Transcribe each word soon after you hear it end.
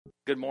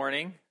Good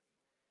morning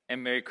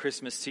and Merry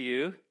Christmas to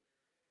you.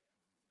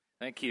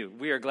 Thank you.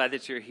 We are glad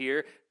that you're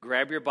here.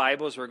 Grab your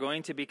Bibles. We're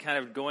going to be kind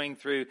of going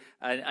through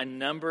a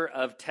number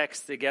of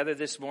texts together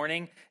this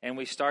morning, and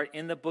we start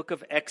in the book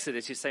of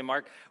Exodus. You say,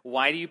 Mark,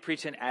 why do you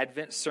preach an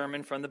Advent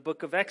sermon from the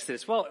book of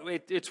Exodus? Well,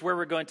 it's where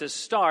we're going to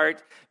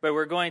start, but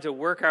we're going to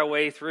work our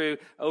way through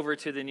over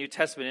to the New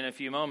Testament in a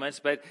few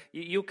moments, but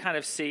you'll kind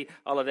of see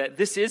all of that.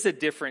 This is a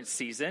different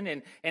season,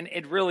 and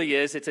it really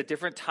is. It's a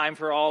different time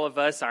for all of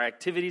us. Our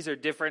activities are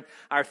different.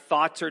 Our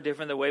thoughts are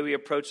different. The way we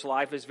approach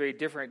life is very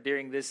different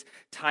during this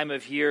time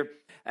of year.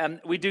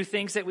 We do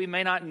things that we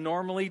may not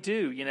normally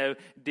do,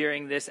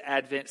 during this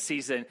Advent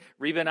season.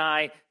 Reba and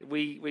I,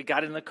 we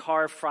got in the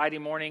car Friday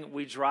morning.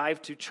 We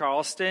drive to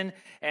Charleston,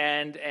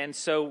 and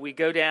so we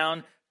go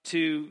down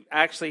to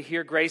actually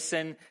hear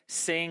Grayson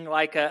sing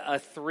like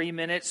a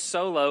 3-minute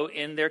solo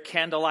in their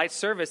candlelight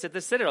service at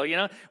the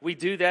Citadel. We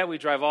do that. We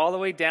drive all the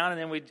way down,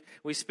 and then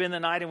we spend the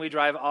night, and we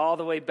drive all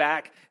the way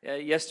back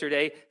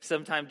yesterday,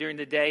 sometime during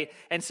the day.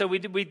 And so we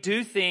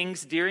do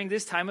things during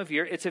this time of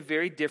year. It's a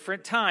very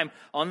different time.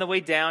 On the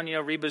way down,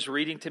 Reba's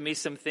reading to me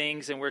some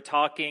things, and we're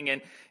talking,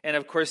 and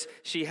of course,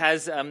 she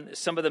has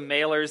some of the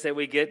mailers that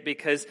we get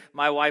because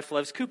my wife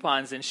loves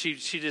coupons, and she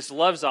just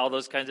loves all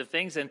those kinds of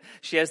things, and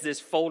she has this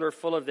folder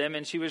full of them,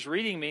 and she was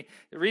reading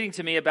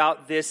to me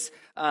about this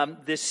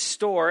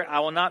store. I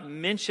will not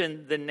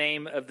mention the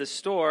name of the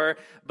store,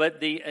 but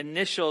the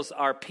initials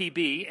are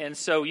PB, and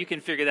so you can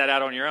figure that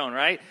out on your own,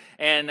 right?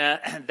 And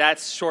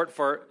that's short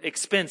for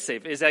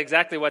expensive, is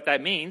exactly what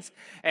that means.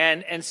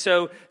 And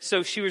so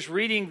she was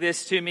reading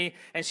this to me,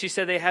 and she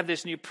said they have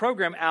this new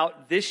program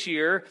out this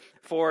year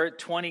for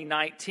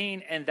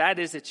 2019, and that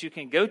is that you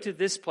can go to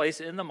this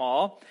place in the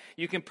mall.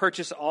 You can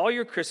purchase all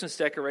your Christmas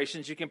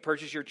decorations. You can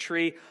purchase your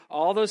tree,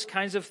 all those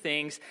kinds of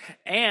things.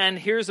 And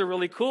here's the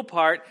really cool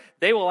part.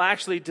 They will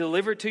actually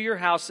deliver to your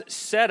house,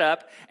 set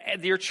up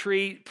your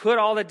tree, put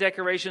all the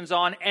decorations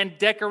on, and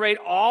decorate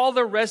all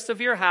the rest of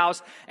your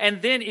house.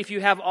 And then if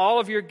you have all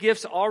of your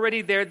gifts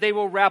already there, they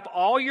will wrap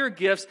all your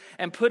gifts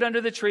and put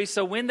under the tree.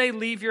 So when they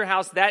leave your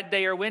house that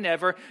day or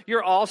whenever,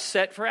 you're all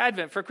set for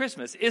Advent, for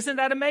Christmas. Isn't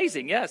that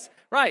amazing? Yes.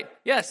 Right.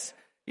 Yes.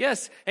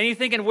 And you're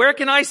thinking, where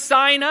can I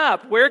sign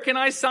up? Well,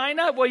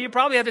 you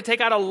probably have to take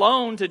out a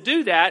loan to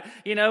do that,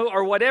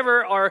 or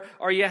whatever,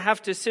 or you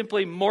have to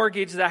simply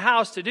mortgage the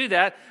house to do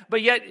that.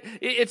 But yet,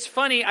 it's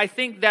funny. I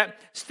think that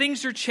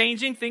things are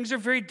changing. Things are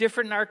very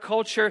different in our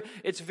culture.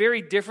 It's a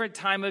very different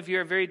time of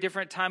year, a very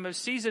different time of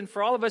season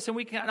for all of us, and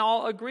we can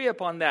all agree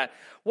upon that.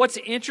 What's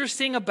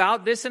interesting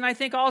about this, and I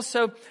think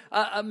also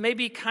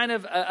maybe kind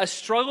of a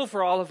struggle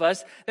for all of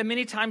us, that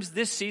many times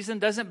this season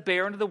doesn't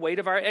bear under the weight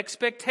of our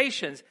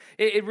expectations.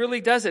 It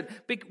really doesn't.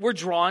 We're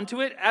drawn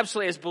to it.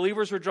 Absolutely. As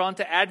believers, we're drawn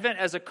to Advent.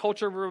 As a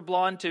culture, we're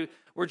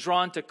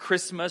drawn to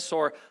Christmas,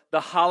 or the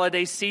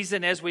holiday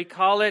season, as we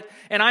call it.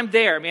 And I'm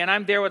there, man.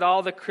 I'm there with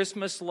all the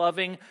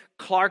Christmas-loving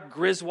Clark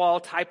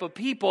Griswold type of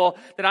people,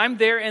 that I'm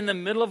there in the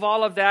middle of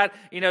all of that.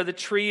 The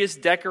tree is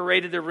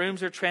decorated. The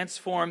rooms are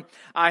transformed.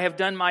 I have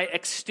done my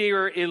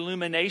exterior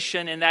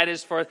illumination, and that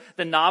is for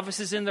the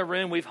novices in the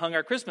room. We've hung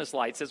our Christmas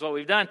lights, is what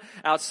we've done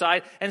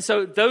outside. And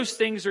so those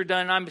things are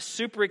done. I'm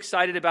super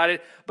excited about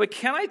it. But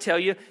can I tell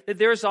you that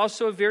there's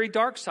also a very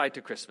dark side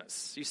to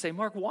Christmas? You say,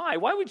 Mark, why?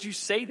 Why would you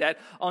say that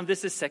on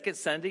this second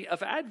Sunday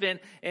of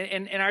Advent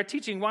in our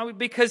teaching? Why?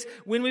 Because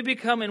when we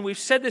become, and we've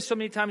said this so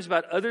many times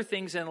about other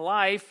things in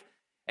life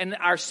and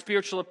our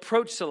spiritual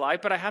approach to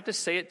life, but I have to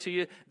say it to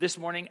you this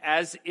morning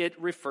as it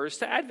refers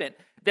to Advent,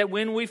 that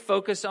when we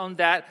focus on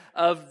that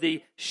of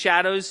the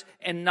shadows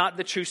and not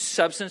the true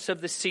substance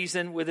of the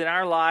season within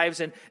our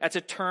lives, and that's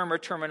a term or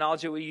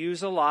terminology we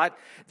use a lot,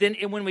 then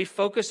when we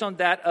focus on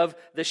that of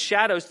the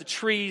shadows, the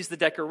trees, the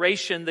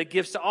decoration, the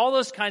gifts, all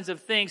those kinds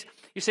of things,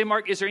 you say,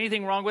 Mark, is there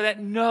anything wrong with that?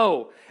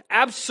 No,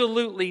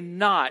 absolutely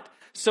not.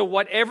 So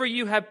whatever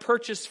you have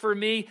purchased for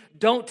me,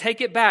 don't take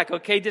it back,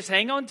 okay? Just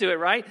hang on to it,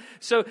 right?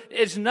 So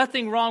there's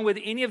nothing wrong with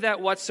any of that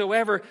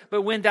whatsoever.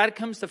 But when that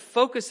comes to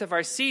focus of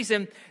our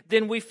season,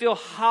 then we feel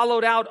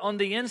hollowed out on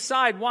the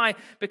inside. Why?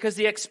 Because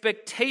the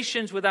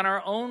expectations within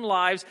our own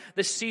lives,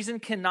 the season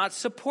cannot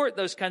support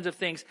those kinds of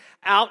things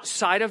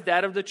outside of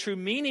that of the true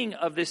meaning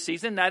of this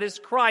season. That is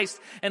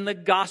Christ and the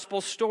gospel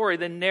story,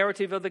 the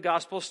narrative of the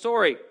gospel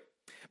story.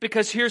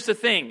 Because here's the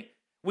thing.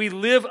 We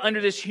live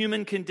under this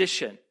human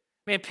condition.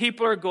 Man,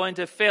 people are going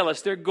to fail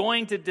us. They're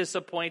going to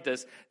disappoint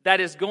us.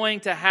 That is going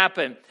to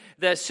happen.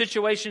 The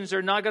situations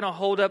are not going to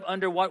hold up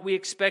under what we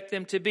expect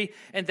them to be,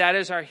 and that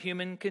is our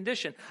human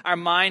condition. Our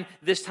mind,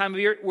 this time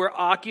of year, we're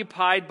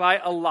occupied by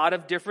a lot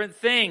of different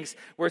things.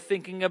 We're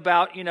thinking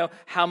about,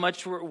 how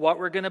much, what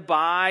we're going to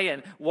buy,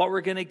 and what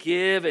we're going to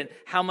give, and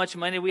how much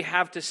money we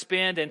have to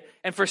spend.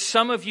 And for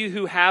some of you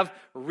who have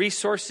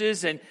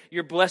resources and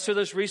you're blessed with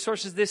those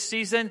resources this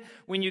season,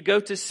 when you go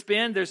to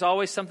spend, there's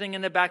always something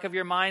in the back of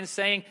your mind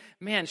saying,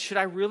 man, should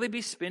I really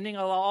be spending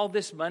all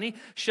this money?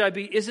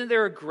 Isn't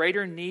there a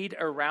greater need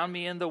around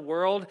me in the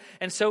world?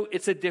 And so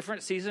it's a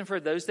different season for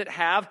those that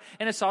have,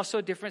 and it's also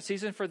a different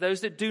season for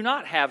those that do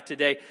not have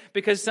today,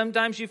 because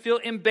sometimes you feel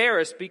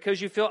embarrassed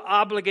because you feel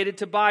obligated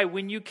to buy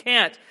when you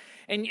can't.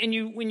 And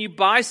when you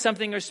buy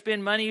something or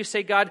spend money, you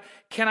say, God,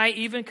 can I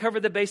even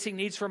cover the basic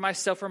needs for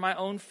myself or my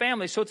own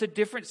family? So it's a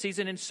different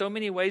season in so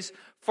many ways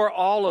for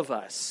all of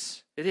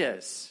us. It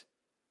is.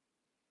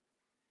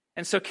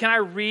 And so can I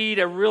read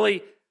a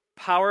really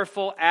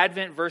powerful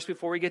Advent verse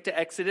before we get to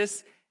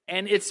Exodus?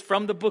 And it's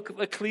from the book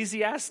of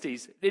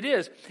Ecclesiastes. It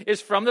is.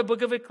 It's from the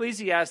book of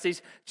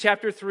Ecclesiastes,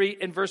 chapter 3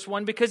 and verse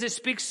 1, because it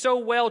speaks so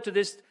well to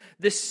this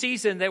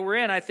season that we're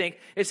in, I think.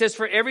 It says,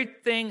 for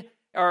everything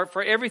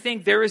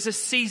there is a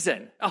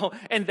season. Oh,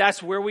 and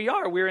that's where we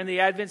are. We're in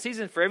the Advent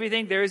season. For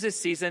everything there is a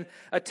season,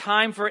 a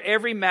time for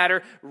every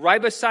matter.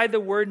 Right beside the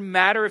word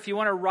matter, if you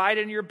want to write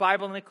in your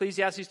Bible in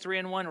Ecclesiastes 3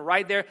 and 1,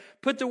 right there,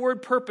 put the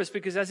word purpose,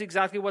 because that's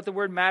exactly what the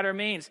word matter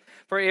means.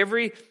 For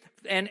every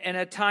and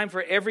a time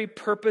for every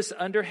purpose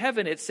under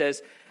heaven, it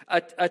says.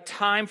 A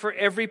time for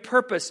every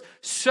purpose.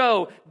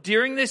 So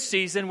during this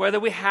season,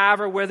 whether we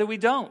have or whether we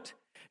don't,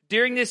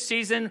 during this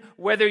season,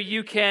 whether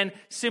you can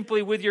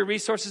simply with your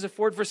resources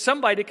afford for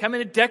somebody to come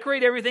in and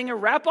decorate everything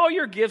and wrap all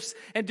your gifts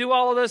and do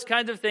all of those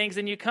kinds of things,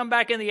 and you come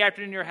back in the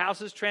afternoon, your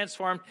house is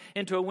transformed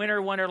into a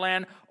winter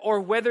wonderland,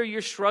 or whether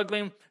you're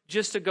struggling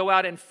just to go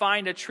out and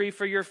find a tree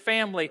for your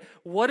family.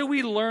 What do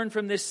we learn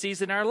from this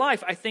season in our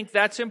life? I think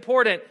that's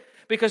important,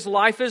 because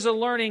life is a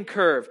learning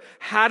curve.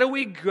 How do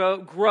we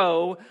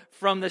grow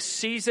from the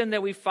season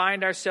that we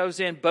find ourselves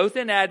in, both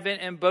in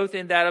Advent and both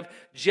in that of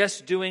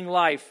just doing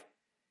life?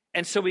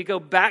 And so we go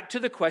back to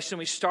the question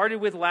we started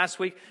with last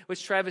week,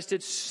 which Travis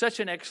did such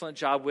an excellent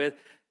job with.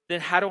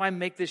 Then how do I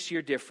make this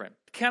year different?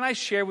 Can I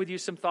share with you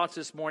some thoughts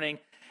this morning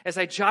as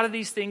I jotted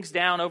these things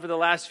down over the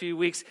last few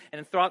weeks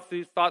and thought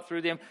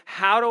through them?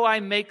 How do I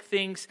make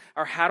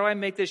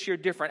this year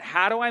different?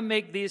 How do I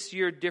make this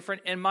year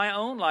different in my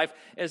own life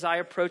as I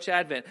approach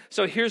Advent?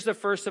 So here's the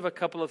first of a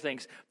couple of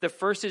things. The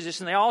first is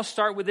this, and they all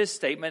start with this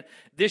statement: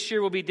 this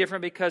year will be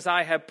different because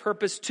I have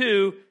purpose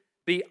to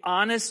be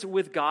honest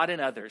with God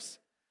and others.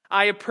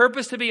 I have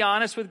purpose to be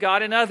honest with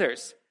God and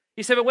others.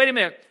 You say, but wait a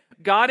minute.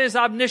 God is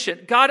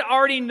omniscient. God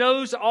already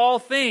knows all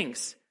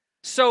things.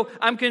 So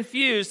I'm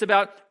confused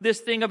about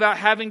this thing about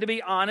having to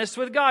be honest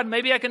with God.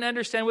 Maybe I can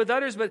understand with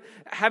others, but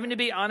having to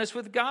be honest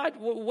with God,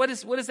 what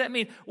does that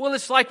mean? Well,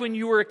 it's like when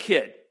you were a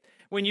kid.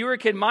 When you were a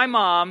kid, my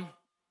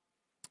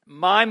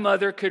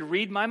mother could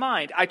read my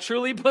mind. I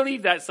truly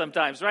believe that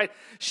sometimes, right?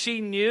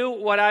 She knew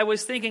what I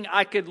was thinking.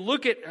 I could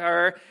look at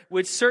her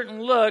with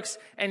certain looks,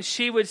 and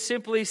she would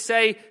simply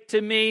say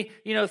to me,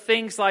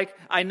 things like,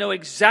 I know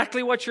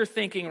exactly what you're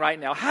thinking right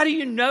now. How do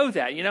you know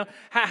that?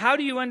 How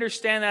do you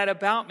understand that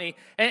about me?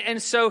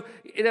 And so,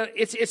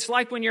 it's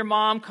like when your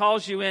mom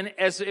calls you in,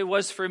 as it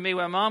was for me.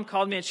 When my mom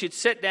called me, and she'd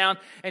sit down,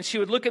 and she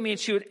would look at me, and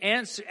she would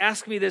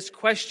ask me this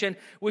question,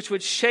 which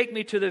would shake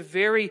me to the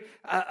very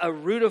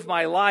root of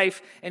my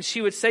life. And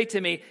she would say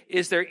to me,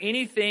 is there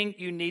anything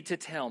you need to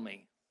tell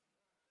me?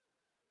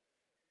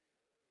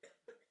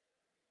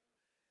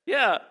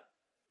 Yeah.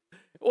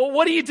 Well,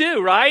 what do you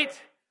do, right?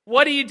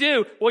 What do you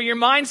do? Well, your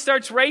mind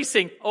starts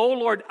racing. Oh,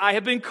 Lord, I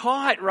have been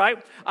caught,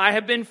 right? I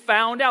have been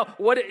found out.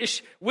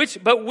 Which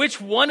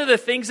one of the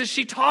things is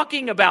she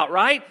talking about,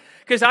 right?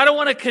 Because I don't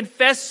want to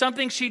confess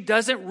something she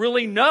doesn't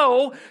really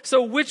know.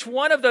 So which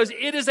one of those?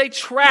 It is a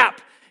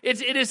trap.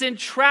 It is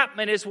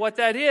entrapment is what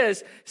that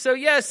is. So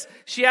yes,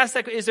 she asked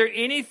that, is there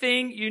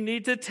anything you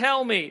need to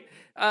tell me?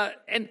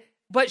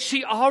 But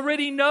she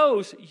already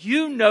knows.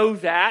 You know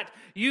that.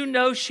 You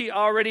know she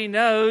already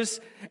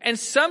knows. And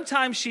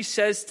sometimes she would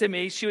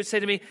say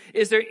to me,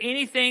 is there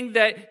anything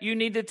that you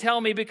need to tell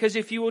me? Because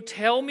if you will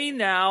tell me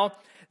now,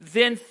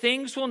 then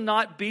things will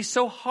not be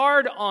so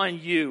hard on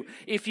you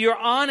if you're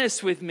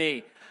honest with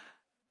me.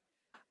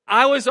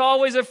 I was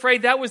always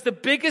afraid that was the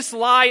biggest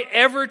lie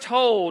ever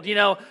told,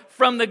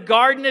 from the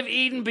Garden of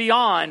Eden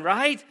beyond,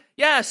 right?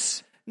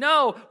 Yes.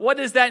 No. What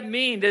does that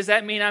mean? Does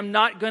that mean I'm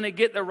not going to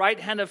get the right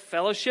hand of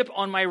fellowship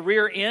on my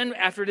rear end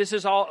after this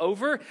is all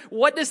over?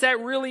 What does that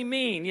really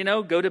mean?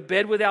 Go to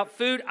bed without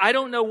food? I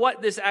don't know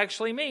what this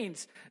actually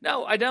means.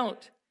 No, I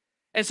don't.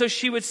 And so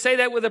she would say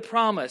that with a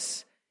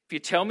promise. If you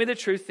tell me the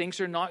truth,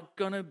 things are not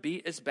going to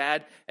be as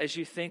bad as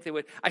you think they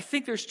would. I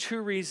think there's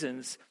two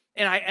reasons.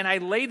 And I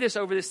lay this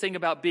over this thing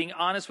about being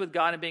honest with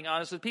God and being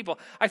honest with people.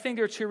 I think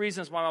there are two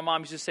reasons why my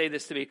mom used to say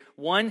this to me.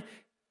 One,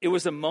 it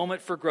was a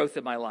moment for growth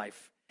in my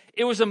life.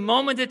 It was a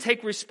moment to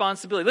take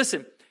responsibility.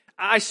 Listen,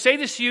 I say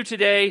this to you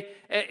today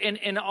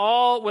with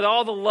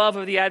all the love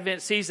of the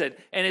Advent season.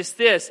 And it's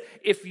this: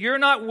 if you're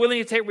not willing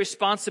to take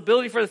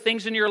responsibility for the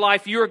things in your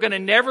life, you are going to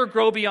never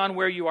grow beyond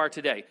where you are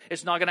today.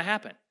 It's not going to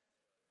happen.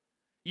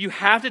 You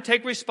have to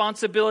take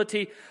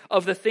responsibility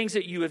of the things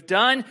that you have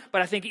done,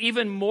 but I think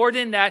even more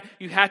than that,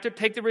 you have to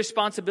take the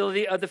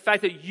responsibility of the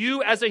fact that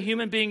you as a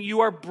human being, you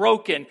are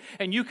broken,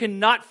 and you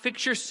cannot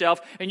fix yourself,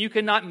 and you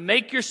cannot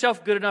make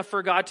yourself good enough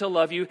for God to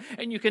love you,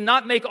 and you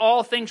cannot make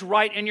all things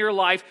right in your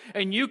life,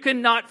 and you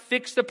cannot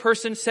fix the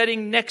person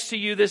sitting next to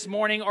you this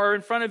morning or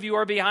in front of you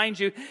or behind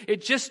you.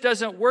 It just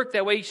doesn't work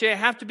that way. You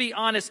have to be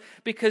honest,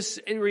 because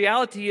in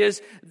reality is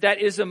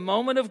that is a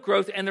moment of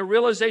growth, and the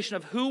realization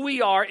of who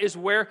we are is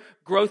where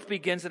growth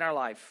begins in our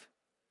life.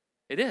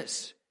 It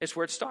is. It's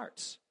where it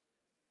starts.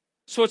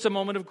 So it's a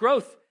moment of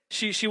growth.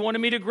 She wanted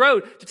me to grow,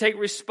 to take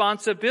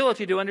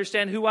responsibility, to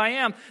understand who I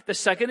am. The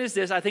second is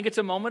this. I think it's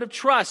a moment of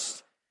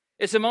trust.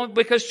 It's a moment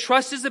because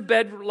trust is the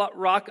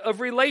bedrock of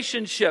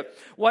relationship.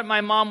 What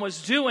my mom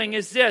was doing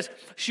is this.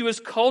 She was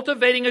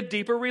cultivating a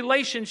deeper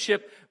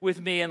relationship with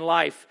me in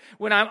life.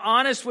 When I'm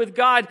honest with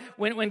God,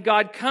 when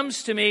God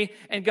comes to me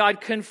and God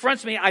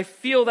confronts me, I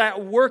feel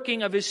that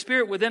working of His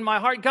Spirit within my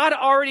heart. God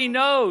already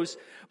knows,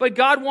 but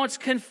God wants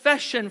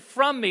confession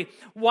from me.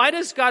 Why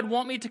does God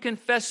want me to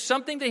confess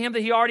something to Him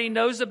that He already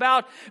knows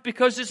about?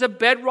 Because it's a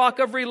bedrock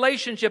of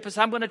relationship. As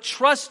I'm going to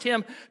trust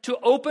Him to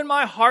open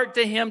my heart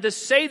to Him, to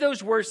say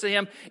those words to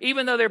Him,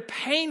 even though they're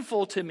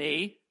painful to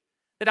me,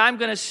 that I'm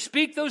going to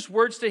speak those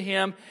words to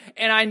Him,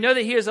 and I know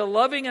that He is a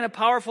loving and a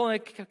powerful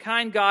and a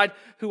kind God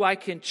who I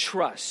can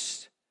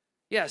trust.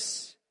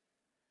 Yes.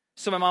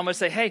 So my mom would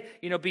say, hey,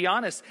 be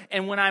honest.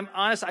 And when I'm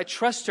honest, I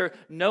trust her,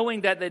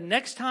 knowing that the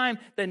next time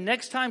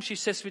she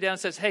sits me down and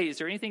says, hey, is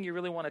there anything you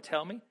really want to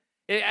tell me?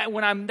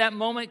 When that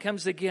moment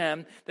comes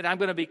again, that I'm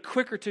going to be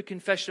quicker to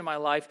confession in my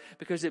life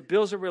because it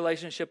builds a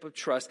relationship of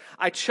trust.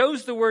 I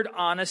chose the word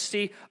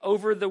honesty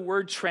over the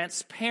word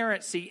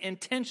transparency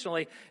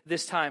intentionally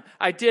this time.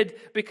 I did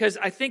because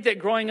I think that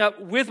growing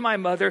up with my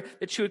mother,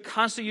 that she would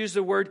constantly use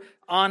the word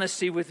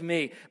honesty with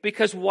me.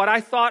 Because what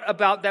I thought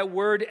about that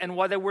word and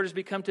what that word has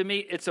become to me,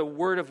 it's a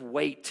word of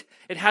weight.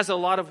 It has a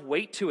lot of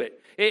weight to it.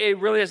 It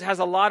really has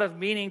a lot of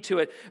meaning to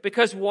it,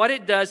 because what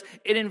it does,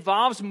 it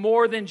involves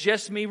more than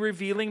just me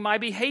revealing my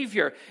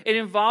behavior. It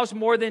involves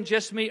more than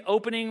just me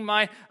opening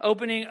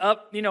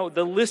up,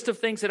 the list of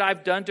things that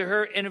I've done to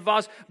her.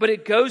 But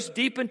it goes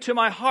deep into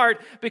my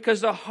heart,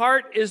 because the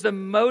heart is the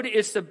motive.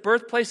 It's the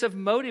birthplace of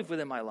motive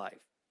within my life.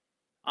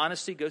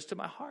 Honesty goes to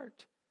my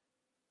heart.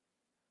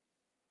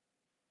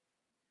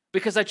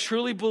 Because I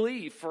truly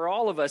believe for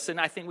all of us, and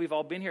I think we've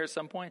all been here at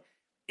some point,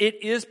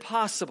 it is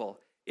possible.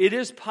 It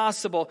is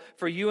possible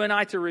for you and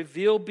I to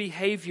reveal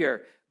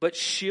behavior, but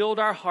shield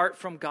our heart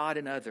from God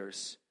and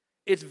others.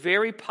 It's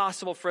very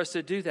possible for us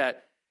to do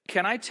that.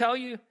 Can I tell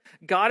you,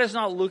 God is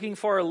not looking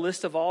for a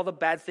list of all the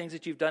bad things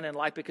that you've done in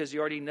life, because He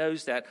already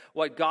knows that.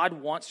 What God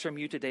wants from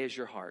you today is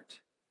your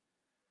heart.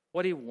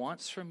 What He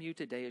wants from you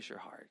today is your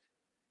heart.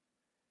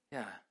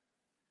 Yeah.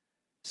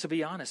 So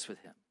be honest with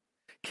Him.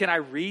 Can I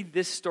read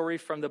this story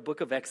from the book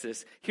of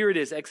Exodus? Here it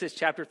is, Exodus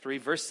chapter 3,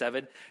 verse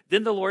 7.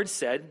 Then the Lord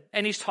said,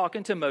 and He's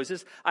talking to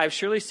Moses, I have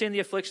surely seen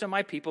the affliction of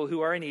my people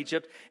who are in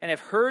Egypt, and have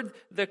heard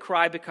the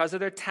cry because of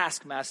their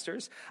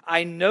taskmasters.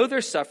 I know their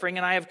suffering,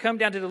 and I have come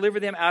down to deliver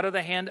them out of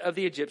the hand of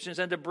the Egyptians,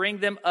 and to bring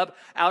them up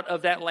out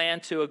of that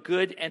land to a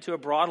good and to a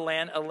broad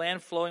land, a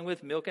land flowing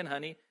with milk and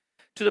honey,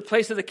 to the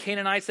place of the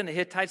Canaanites and the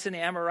Hittites and the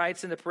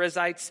Amorites and the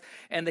Perizzites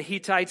and the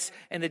Hittites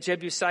and the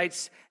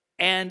Jebusites.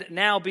 And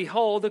now,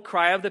 behold, the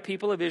cry of the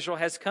people of Israel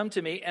has come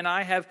to me, and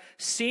I have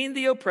seen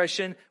the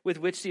oppression with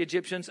which the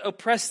Egyptians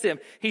oppress them.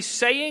 He's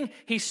saying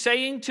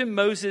to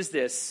Moses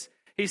this.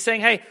 He's saying,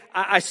 hey,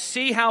 I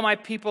see how my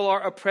people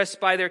are oppressed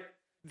by their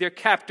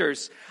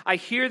captors. I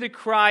hear the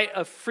cry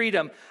of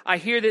freedom. I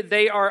hear that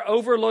they are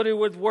overloaded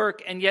with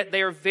work, and yet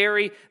they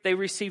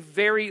receive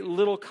very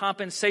little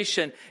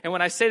compensation. And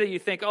when I say that, you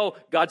think, oh,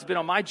 God's been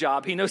on my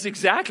job. He knows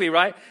exactly,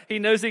 right? He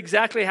knows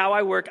exactly how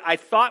I work. I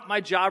thought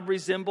my job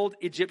resembled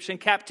Egyptian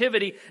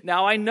captivity.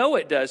 Now I know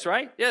it does,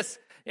 right? Yes.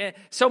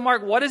 So,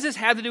 Mark, what does this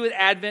have to do with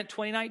Advent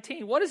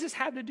 2019? What does this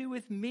have to do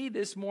with me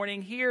this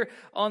morning here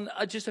on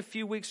just a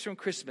few weeks from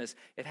Christmas?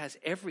 It has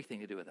everything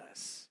to do with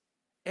us.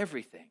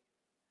 Everything.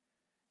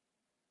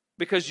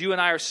 Because you and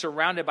I are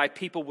surrounded by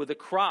people with a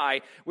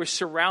cry. We're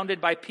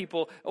surrounded by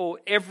people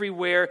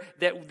everywhere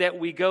that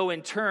we go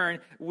and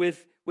turn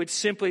with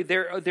simply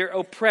they're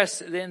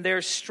oppressed and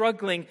they're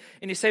struggling.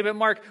 And you say, but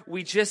Mark,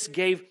 we just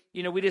gave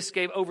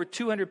over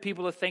 200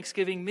 people a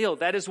Thanksgiving meal.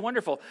 That is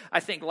wonderful. I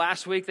think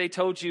last week they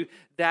told you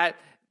that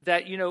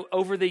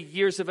over the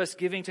years of us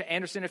giving to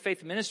Anderson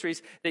Interfaith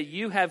Ministries, that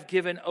you have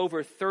given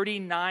over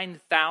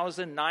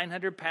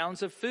 39,900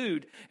 pounds of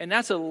food. And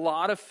that's a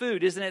lot of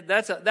food, isn't it?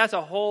 That's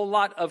a whole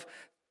lot of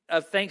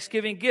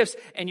Thanksgiving gifts.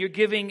 And you're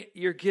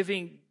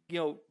giving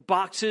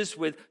boxes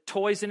with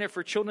toys in it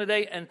for children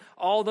today and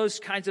all those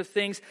kinds of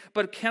things.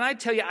 But can I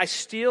tell you, I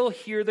still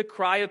hear the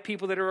cry of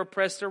people that are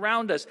oppressed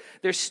around us.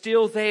 They're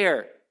still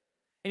there.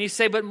 And you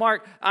say, but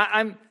Mark,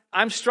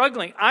 I'm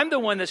struggling. I'm the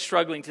one that's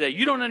struggling today.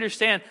 You don't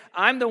understand.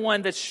 I'm the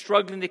one that's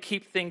struggling to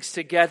keep things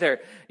together.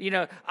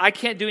 I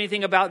can't do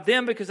anything about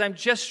them because I'm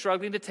just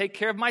struggling to take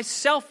care of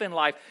myself in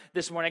life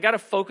this morning. I got to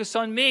focus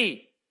on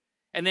me.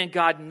 And then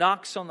God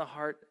knocks on the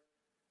heart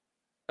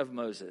of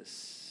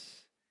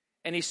Moses.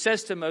 And he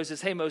says to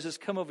Moses, hey, Moses,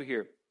 come over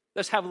here.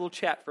 Let's have a little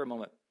chat for a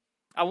moment.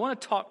 I want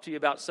to talk to you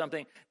about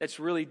something that's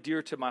really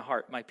dear to my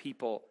heart, my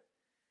people.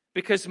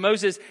 Because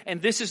Moses,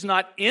 and this is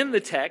not in the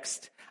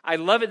text, I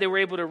love it that we're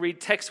able to read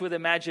text with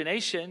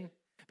imagination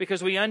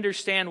because we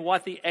understand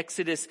what the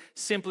Exodus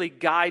simply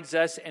guides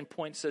us and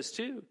points us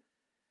to.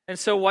 And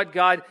so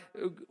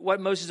what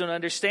Moses don't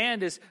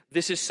understand is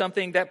this is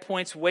something that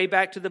points way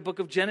back to the book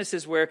of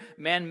Genesis where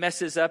man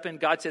messes up and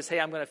God says, hey,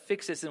 I'm going to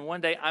fix this. And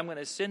one day I'm going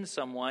to send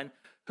someone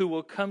who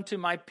will come to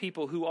my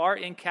people who are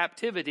in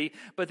captivity,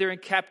 but they're in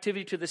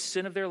captivity to the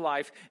sin of their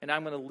life, and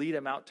I'm going to lead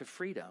them out to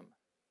freedom.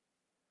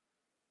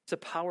 It's a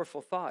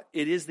powerful thought.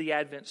 It is the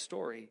Advent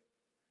story.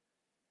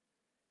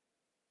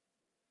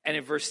 And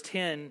in verse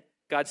 10,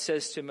 God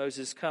says to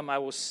Moses, come, I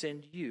will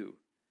send you.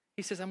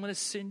 He says, I'm going to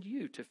send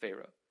you to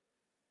Pharaoh,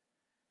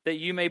 that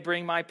you may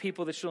bring my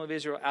people, the children of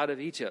Israel, out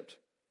of Egypt.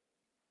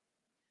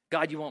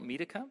 God, you want me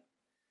to come?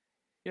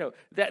 You know,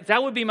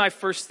 that would be my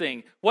first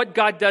thing. What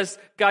God does,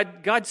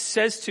 God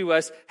says to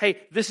us, hey,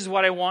 this is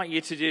what I want you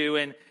to do.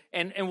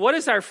 And what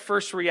is our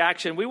first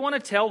reaction? We want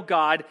to tell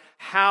God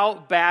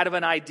how bad of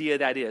an idea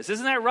that is.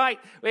 Isn't that right?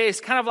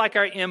 It's kind of like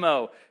our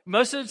MO.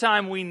 Most of the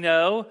time we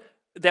know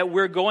that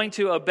we're going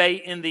to obey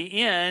in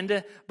the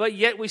end, but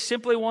yet we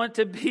simply want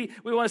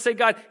to say,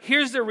 God,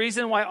 here's the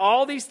reason why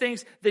all these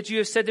things that you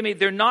have said to me,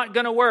 they're not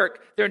going to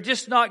work. They're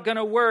just not going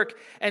to work.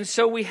 And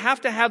so we have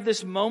to have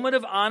this moment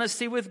of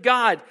honesty with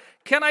God.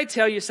 Can I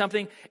tell you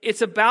something?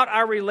 It's about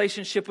our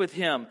relationship with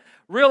Him.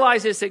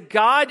 Realize this, that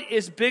God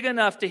is big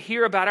enough to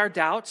hear about our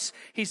doubts.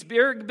 He's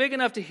big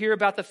enough to hear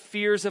about the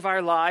fears of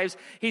our lives.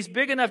 He's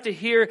big enough to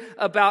hear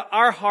about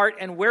our heart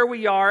and where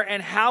we are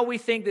and how we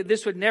think that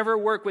this would never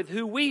work with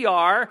who we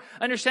are.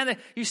 Understand that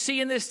you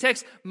see in this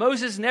text,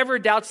 Moses never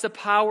doubts the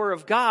power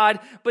of God,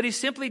 but he's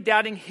simply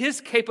doubting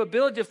his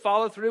capability to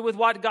follow through with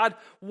what God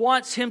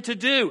wants him to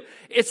do.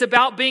 It's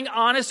about being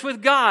honest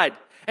with God.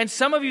 And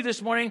some of you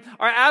this morning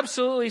are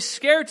absolutely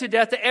scared to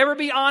death to ever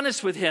be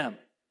honest with Him.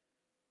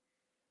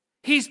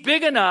 He's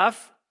big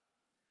enough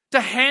to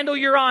handle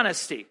your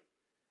honesty.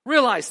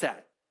 Realize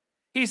that.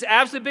 He's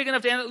absolutely big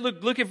enough to handle.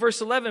 Look at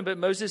verse 11. But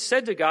Moses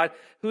said to God,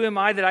 who am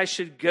I that I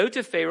should go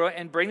to Pharaoh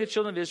and bring the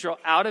children of Israel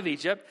out of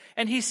Egypt?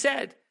 And he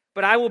said,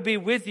 but I will be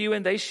with you,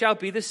 and they shall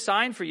be the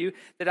sign for you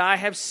that I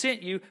have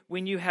sent you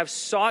when you have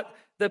sought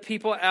the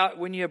people out,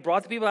 when you have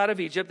brought the people out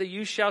of Egypt, that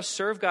you shall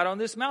serve God on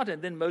this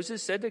mountain. Then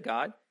Moses said to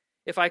God,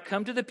 if I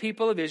come to the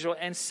people of Israel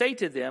and say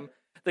to them,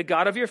 the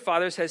God of your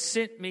fathers has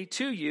sent me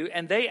to you,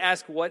 and they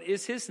ask, what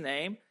is his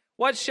name?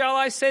 What shall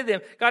I say to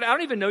them? God, I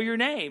don't even know your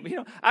name.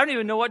 I don't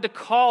even know what to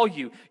call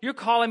you. You're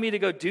calling me to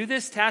go do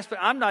this task, but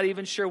I'm not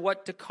even sure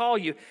what to call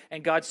you.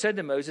 And God said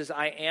to Moses,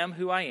 I am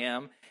who I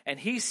am. And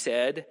he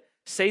said,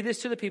 say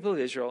this to the people of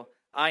Israel,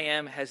 I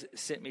am has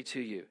sent me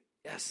to you.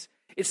 Yes.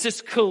 It's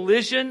this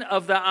collision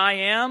of the I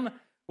am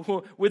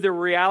with the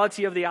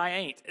reality of the I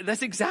ain't.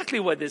 That's exactly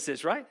what this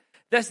is, right?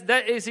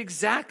 That is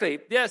exactly,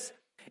 yes.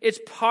 It's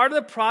part of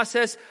the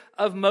process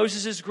of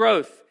Moses'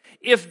 growth.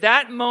 If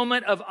that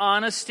moment of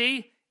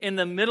honesty in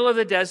the middle of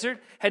the desert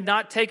had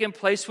not taken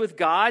place with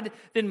God,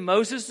 then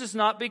Moses does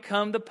not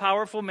become the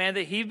powerful man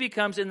that he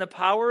becomes in the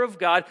power of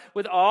God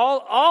with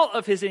all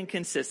of his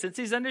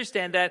inconsistencies.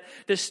 Understand that,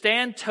 to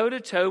stand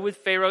toe-to-toe with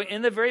Pharaoh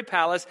in the very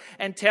palace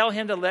and tell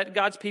him to let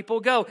God's people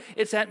go.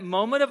 It's that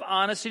moment of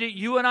honesty that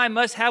you and I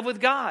must have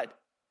with God.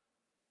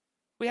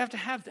 We have to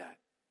have that.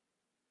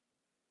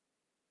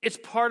 It's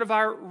part of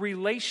our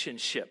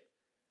relationship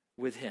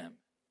with Him.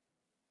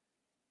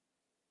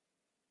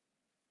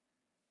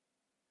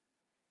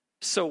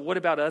 So what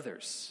about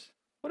others?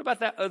 What about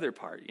that other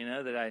part,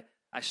 that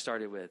I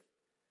started with?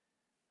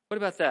 What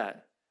about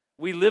that?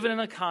 We live in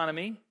an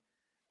economy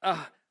and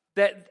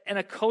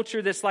a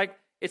culture that's like,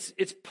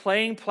 it's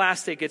playing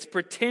plastic. It's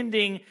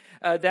pretending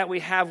that we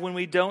have when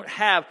we don't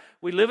have.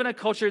 We live in a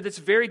culture that's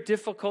very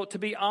difficult to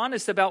be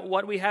honest about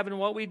what we have and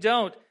what we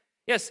don't.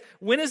 Yes,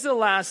 when is the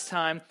last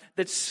time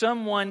that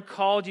someone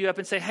called you up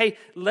and said, hey,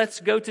 let's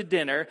go to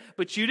dinner,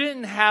 but you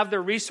didn't have the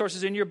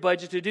resources in your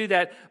budget to do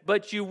that,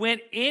 but you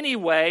went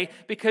anyway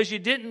because you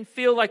didn't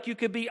feel like you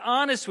could be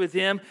honest with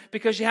them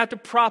because you have to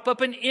prop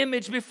up an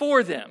image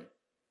before them?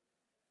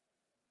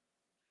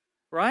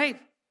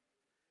 Right?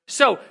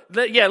 So,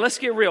 let's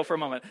get real for a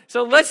moment.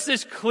 So let's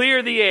just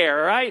clear the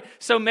air, right?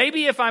 So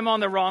maybe if I'm on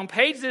the wrong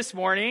page this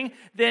morning,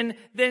 then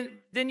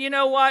you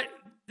know what?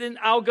 Then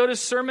I'll go to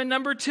sermon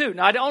number 2.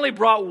 Now, I only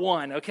brought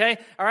one, okay?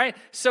 All right?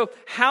 So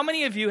how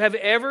many of you have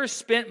ever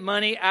spent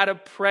money out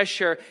of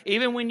pressure,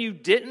 even when you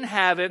didn't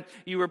have it,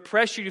 you were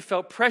pressured, you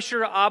felt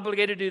pressure or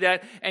obligated to do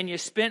that, and you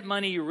spent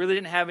money you really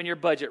didn't have in your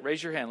budget?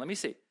 Raise your hand. Let me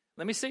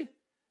see.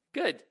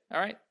 Good. All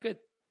right, good.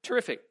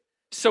 Terrific.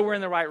 So we're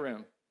in the right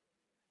room.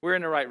 We're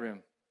in the right room.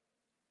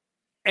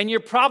 And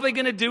you're probably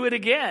going to do it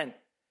again.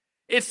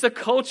 It's the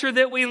culture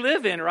that we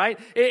live in, right?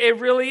 It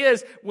really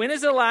is. When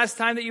is the last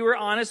time that you were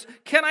honest?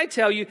 Can I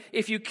tell you,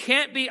 if you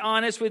can't be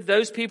honest with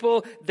those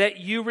people that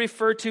you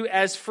refer to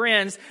as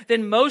friends,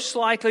 then most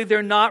likely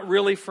they're not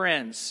really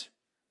friends.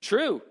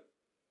 True.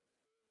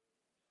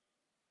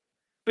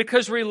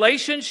 Because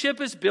relationship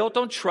is built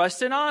on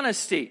trust and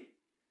honesty.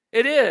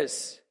 It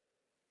is.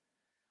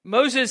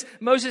 Moses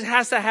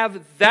has to have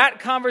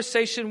that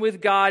conversation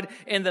with God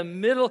in the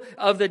middle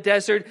of the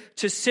desert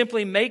to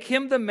simply make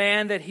him the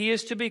man that he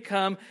is to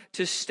become,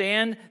 to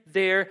stand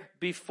there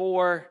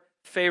before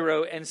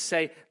Pharaoh and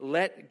say,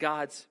 let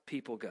God's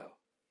people go.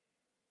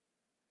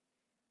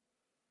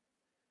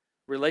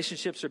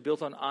 Relationships are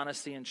built on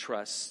honesty and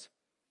trust.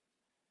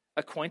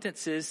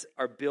 Acquaintances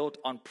are built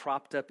on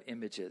propped up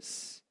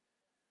images.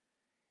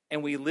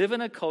 And we live in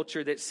a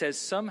culture that says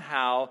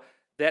somehow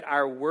that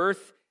our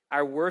worth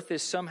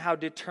is somehow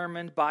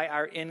determined by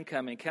our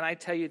income. And can I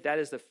tell you, that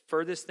is the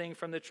furthest thing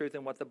from the truth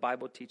and what the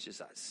Bible teaches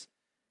us.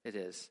 It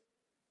is.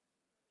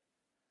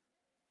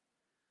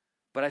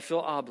 But I feel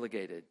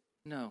obligated.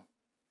 No.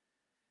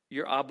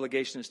 Your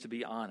obligation is to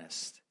be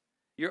honest.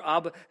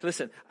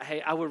 Listen, hey,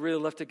 I would really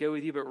love to go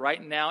with you, but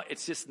right now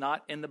it's just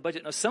not in the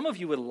budget. Now, some of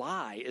you would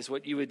lie is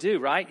what you would do,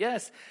 right?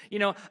 Yes.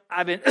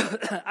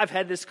 I've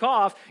had this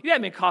cough. You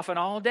haven't been coughing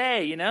all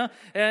day,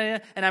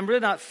 and I'm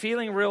really not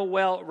feeling real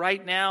well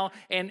right now.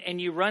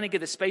 And you run and get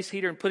the space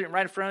heater and put it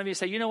right in front of you and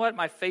say, you know what?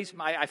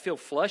 I feel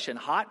flush and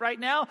hot right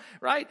now,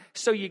 right?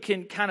 So you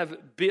can kind of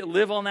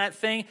live on that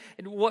thing.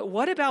 And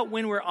what about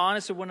when we're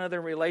honest with one another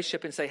in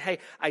relationship and say, hey,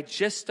 I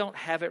just don't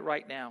have it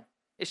right now.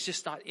 It's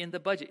just not in the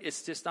budget.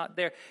 It's just not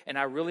there. And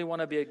I really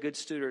want to be a good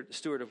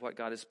steward of what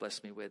God has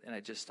blessed me with, and I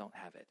just don't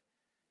have it.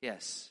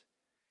 Yes.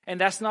 And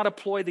that's not a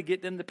ploy to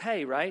get them to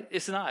pay, right?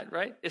 It's not,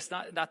 right? It's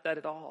not that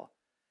at all.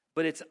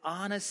 But it's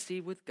honesty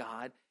with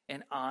God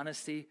and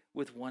honesty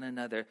with one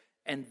another.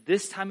 And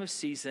this time of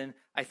season,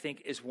 I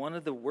think, is one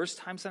of the worst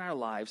times in our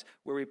lives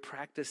where we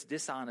practice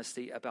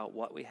dishonesty about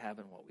what we have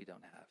and what we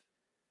don't have.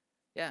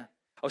 Yeah.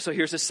 Oh, so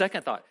here's a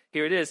second thought.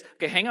 Here it is.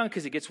 Okay, hang on,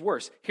 because it gets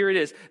worse. Here it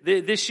is.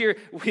 This year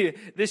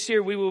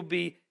will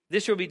be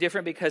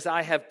different because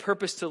I have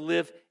purpose to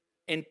live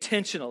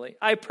intentionally.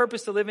 I have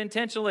purpose to live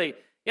intentionally.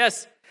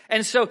 Yes.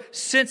 And so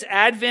since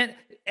Advent,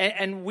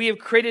 and we have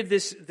created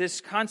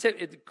this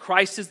concept,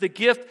 Christ is the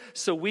gift,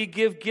 so we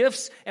give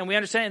gifts, and we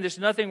understand, and there's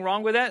nothing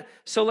wrong with that.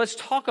 So let's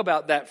talk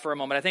about that for a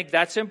moment. I think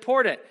that's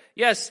important.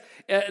 Yes,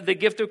 the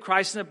gift of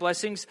Christ and the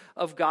blessings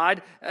of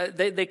God,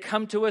 they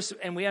come to us,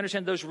 and we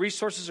understand those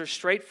resources are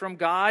straight from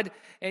God.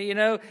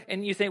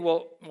 And you think,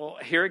 well,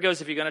 here it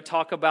goes. If you're going to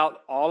talk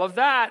about all of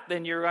that,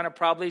 then you're going to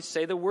probably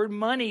say the word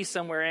money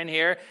somewhere in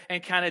here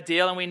and kind of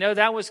deal. And we know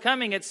that was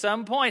coming at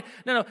some point.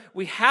 No,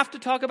 we have to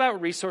talk about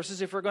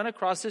resources if we're going to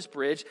cross this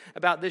bridge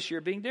about this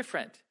year being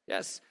different.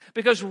 Yes,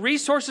 because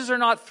resources are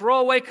not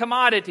throwaway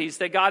commodities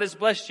that God has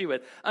blessed you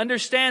with.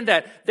 Understand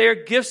that. They're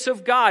gifts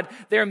of God.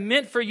 They're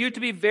meant for you to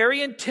be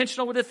very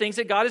intentional with the things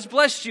that God has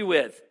blessed you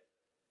with.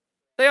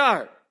 They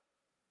are.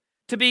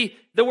 To be,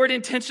 the word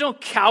intentional,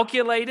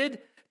 calculated,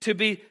 to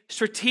be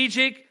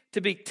strategic,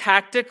 to be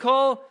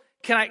tactical.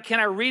 Can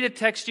I read a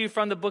text to you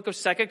from the book of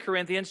 2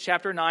 Corinthians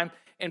chapter 9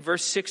 and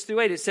verse 6 through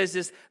 8? It says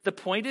this, the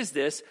point is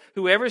this,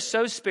 whoever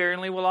sows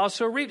sparingly will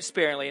also reap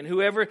sparingly, and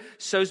whoever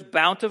sows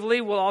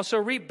bountifully will also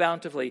reap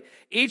bountifully.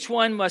 Each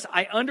one must,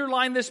 I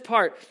underline this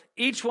part,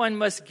 each one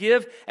must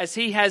give as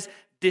he has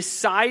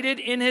decided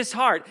in his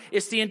heart.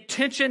 It's the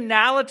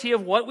intentionality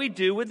of what we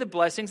do with the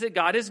blessings that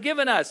God has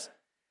given us.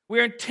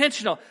 We're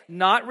intentional,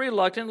 not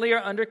reluctantly or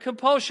under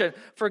compulsion,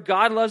 for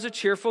God loves a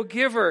cheerful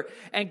giver,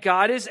 and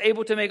God is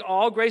able to make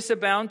all grace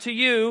abound to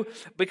you,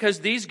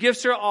 because these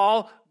gifts are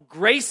all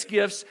grace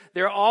gifts.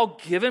 They're all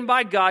given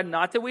by God,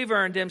 not that we've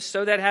earned them,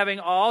 so that having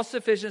all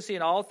sufficiency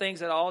in all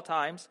things at all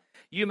times,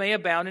 you may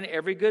abound in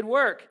every good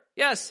work.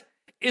 Yes,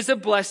 is a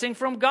blessing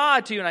from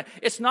God to you and I.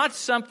 It's not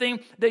something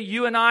that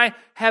you and I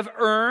have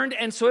earned,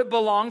 and so it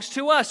belongs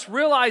to us.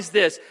 Realize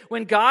this.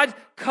 When God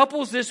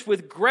couples this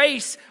with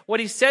grace, what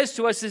he says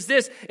to us is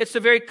this. It's the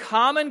very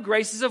common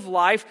graces of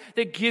life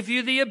that give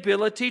you the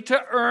ability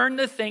to earn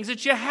the things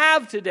that you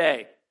have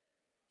today.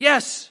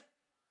 Yes.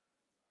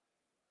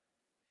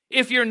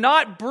 If you're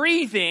not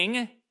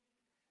breathing,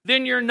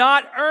 then you're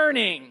not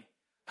earning.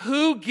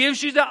 Who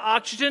gives you the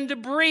oxygen to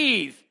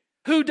breathe?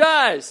 Who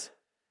does?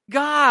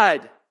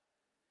 God.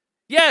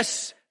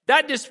 Yes,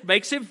 that just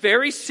makes it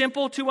very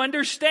simple to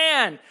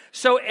understand.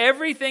 So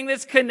everything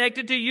that's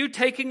connected to you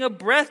taking a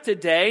breath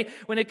today,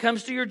 when it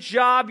comes to your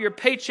job, your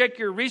paycheck,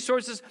 your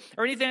resources,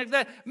 or anything like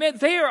that, man,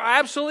 they are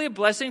absolutely a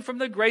blessing from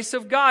the grace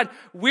of God.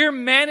 We're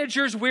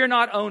managers, we're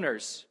not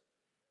owners.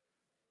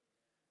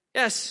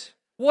 Yes,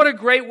 what a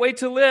great way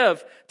to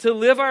live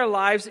our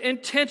lives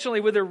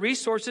intentionally with the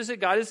resources that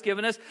God has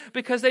given us,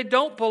 because they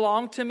don't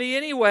belong to me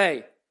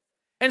anyway.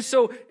 And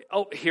so,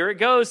 here it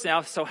goes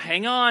now. So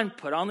hang on,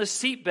 put on the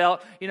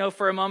seatbelt,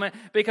 for a moment,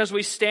 because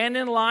we stand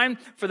in line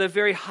for the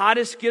very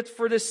hottest gift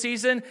for the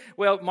season.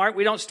 Well, Mark,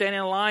 we don't stand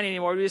in line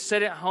anymore. We just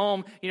sit at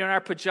home, in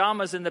our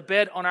pajamas in the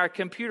bed on our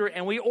computer,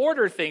 and we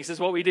order things is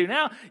what we do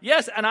now.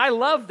 Yes, and I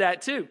love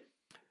that too.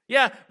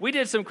 Yeah, we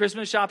did some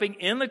Christmas shopping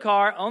in the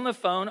car, on the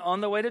phone,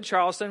 on the way to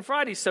Charleston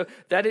Friday. So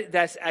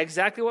that's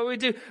exactly what we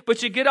do.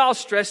 But you get all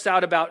stressed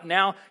out about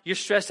now. You're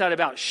stressed out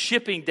about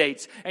shipping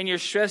dates, and you're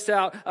stressed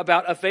out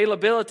about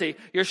availability.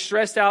 You're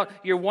stressed out.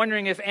 You're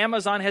wondering if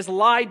Amazon has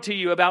lied to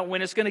you about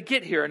when it's going to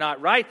get here or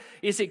not, right?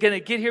 Is it going to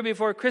get here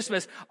before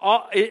Christmas?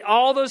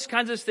 All those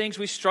kinds of things.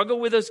 We struggle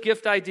with those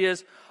gift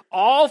ideas,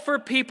 all for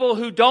people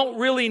who don't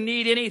really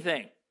need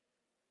anything.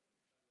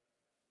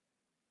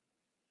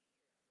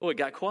 Oh, it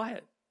got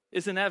quiet.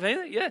 Isn't that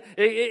amazing? Yeah,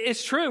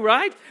 it's true,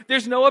 right?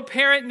 There's no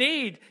apparent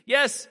need.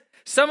 Yes,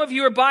 some of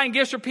you are buying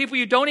gifts for people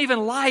you don't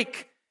even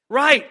like.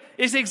 Right,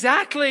 it's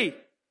exactly.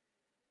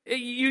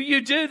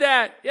 You do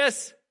that,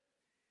 yes.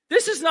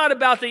 This is not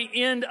about the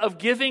end of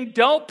giving.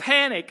 Don't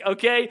panic,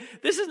 okay?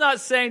 This is not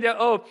saying that,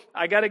 oh,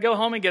 I got to go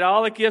home and get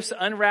all the gifts,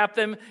 unwrap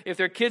them. If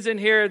there are kids in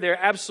here, they're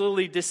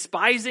absolutely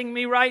despising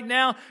me right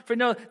now.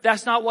 No,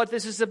 that's not what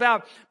this is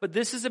about. But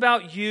this is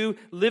about you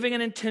living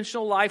an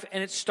intentional life,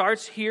 and it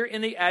starts here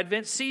in the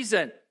Advent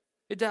season.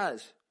 It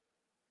does.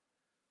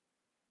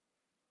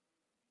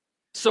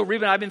 So,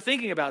 Reuben, I've been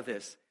thinking about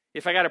this.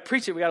 If I got to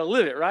preach it, we got to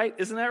live it, right?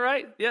 Isn't that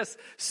right? Yes.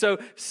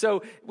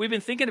 So we've been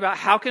thinking about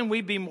how can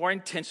we be more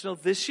intentional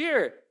this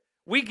year?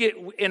 We get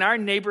in our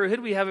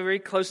neighborhood, we have a very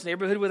close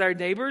neighborhood with our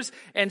neighbors,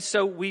 and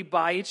so we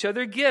buy each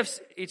other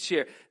gifts each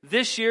year.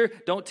 This year,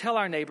 don't tell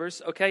our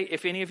neighbors, okay?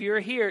 If any of you are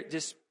here,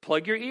 just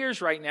plug your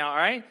ears right now, all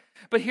right?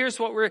 But here's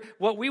what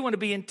we want to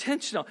be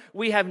intentional.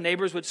 We have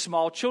neighbors with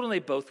small children. They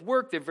both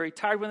work. They're very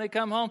tired when they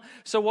come home.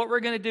 So what we're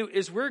going to do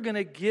is we're going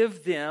to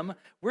give them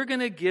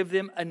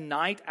a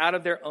night out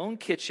of their own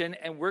kitchen,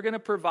 and we're going to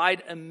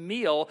provide a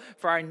meal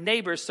for our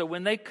neighbors. So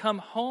when they come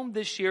home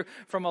this year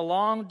from a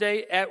long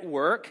day at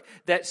work,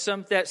 at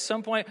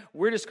some point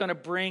we're just going to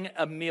bring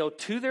a meal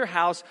to their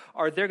house,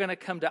 or they're going to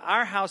come to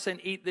our house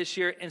and eat this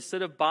year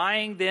instead of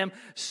buying them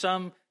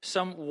some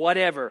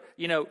whatever,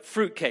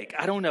 fruitcake.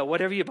 I don't know,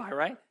 whatever you buy,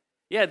 right?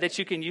 Yeah, that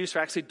you can use for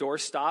actually door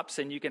stops,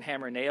 and you can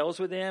hammer nails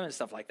with them and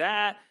stuff like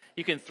that.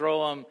 You can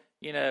throw them,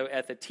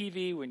 at the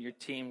TV when your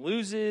team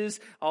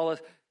loses.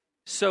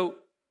 So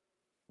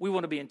we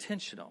want to be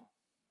intentional.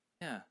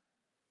 Yeah.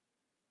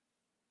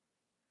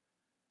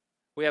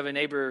 We have a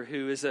neighbor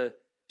who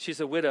she's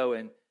a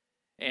widow,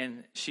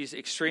 and she's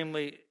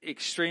extremely,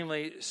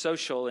 extremely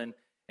social,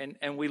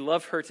 and we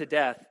love her to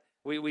death.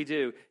 We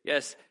do.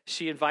 Yes,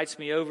 she invites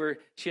me over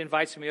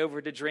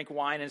to drink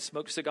wine and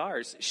smoke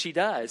cigars. She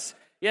does.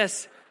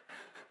 Yes.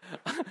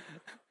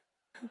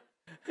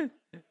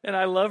 And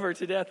I love her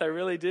to death. I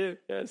really do.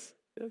 Yes.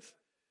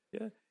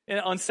 Yeah. And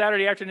on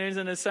Saturday afternoons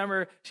in the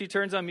summer, she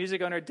turns on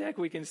music on her deck.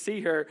 We can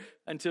see her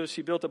until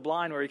she built a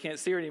blind where you can't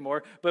see her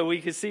anymore. But we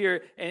can see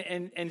her,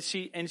 and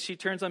she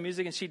turns on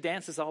music and she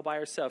dances all by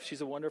herself.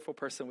 She's a wonderful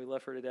person. We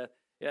love her to death.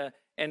 Yeah.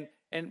 And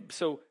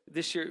so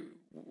this year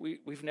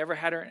we've never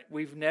had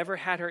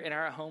her in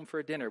our home for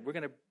a dinner.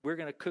 We're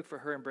gonna cook for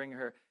her and bring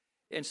her,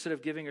 instead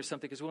of giving her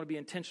something, because we want to be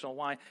intentional.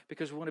 Why?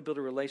 Because we want to build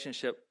a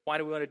relationship. Why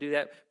do we want to do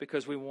that?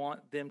 Because we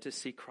want them to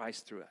see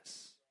Christ through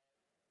us.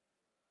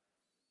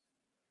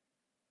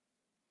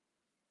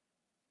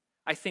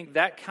 I think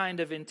that kind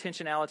of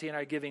intentionality in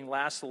our giving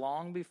lasts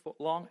long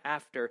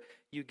after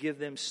you give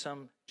them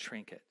some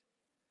trinket.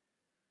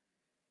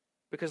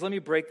 Because let me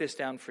break this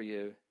down for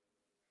you.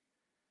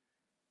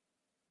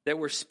 That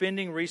we're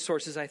spending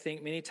resources, I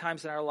think, many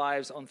times in our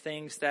lives on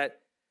things that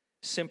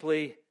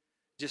simply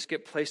just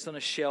get placed on a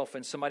shelf,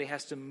 and somebody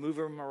has to move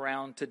them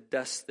around to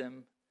dust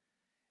them.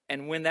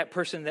 And when that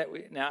person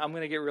now I'm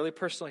going to get really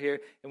personal here,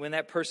 and when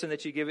that person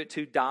that you give it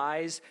to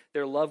dies,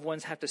 their loved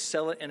ones have to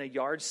sell it in a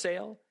yard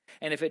sale.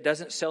 And if it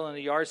doesn't sell in a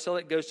yard sale,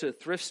 it goes to a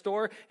thrift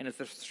store. And if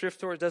the thrift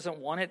store doesn't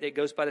want it, it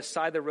goes by the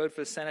side of the road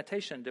for the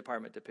sanitation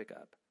department to pick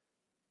up.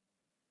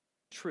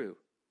 True.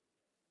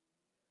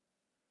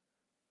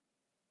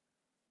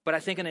 But I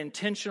think an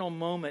intentional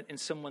moment in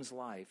someone's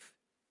life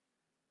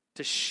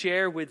to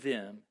share with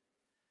them,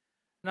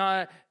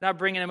 not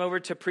bringing them over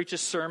to preach a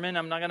sermon.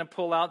 I'm not going to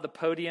pull out the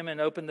podium and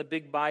open the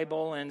big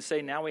Bible and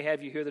say, now we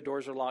have you here, the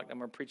doors are locked. I'm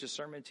going to preach a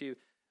sermon to you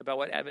about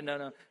what happened.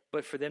 No.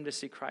 But for them to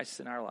see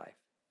Christ in our life.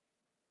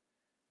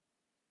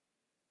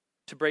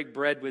 To break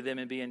bread with them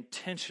and be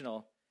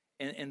intentional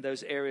in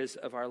those areas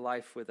of our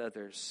life with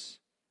others.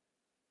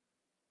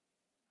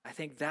 I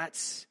think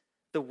that's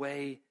the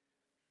way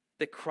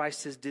that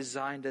Christ has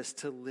designed us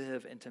to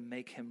live and to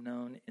make him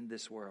known in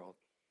this world.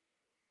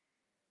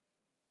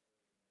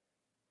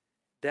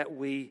 That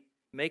we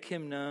make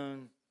him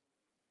known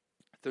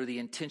through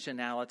the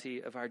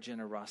intentionality of our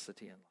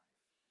generosity in life.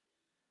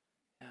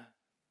 Yeah.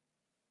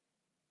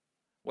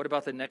 What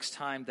about the next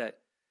time that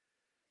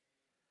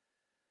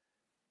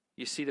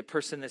you see the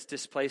person that's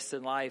displaced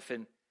in life,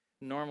 and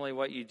normally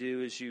what you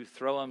do is you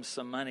throw them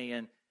some money,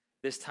 and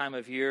this time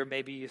of year,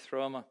 maybe you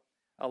throw them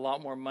a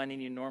lot more money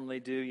than you normally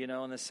do,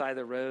 on the side of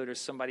the road, or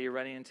somebody you're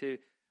running into.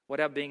 What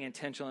about being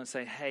intentional and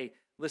say, hey,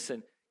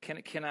 listen,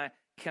 can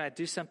I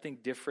do something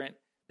different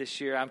this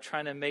year? I'm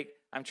trying to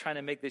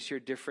make this year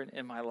different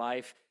in my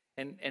life,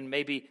 and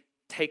maybe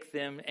take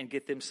them and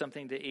get them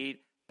something to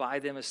eat, buy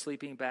them a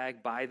sleeping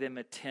bag, buy them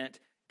a tent,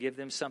 Give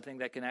them something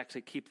that can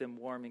actually keep them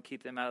warm and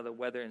keep them out of the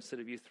weather instead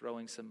of you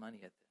throwing some money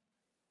at them.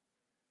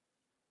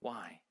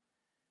 Why?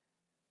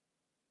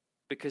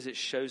 Because it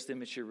shows them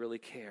that you really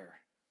care.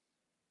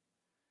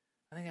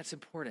 I think that's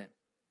important,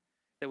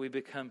 that we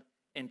become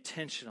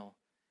intentional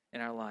in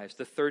our lives.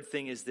 The third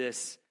thing is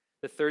this.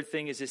 The third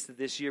thing is this, that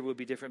this year will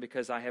be different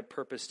because I have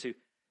purpose to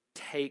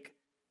take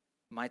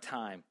my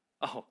time.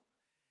 Oh,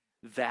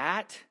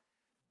 that's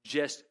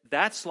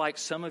like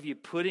some of you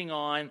putting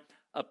on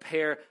a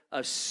pair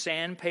of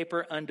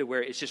sandpaper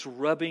underwear. It's just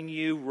rubbing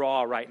you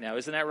raw right now.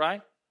 Isn't that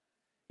right?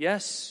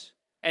 Yes.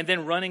 And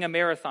then running a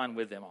marathon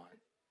with them on.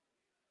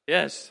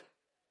 Yes.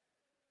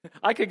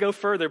 I could go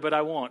further, but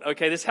I won't.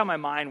 Okay, this is how my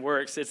mind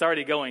works. It's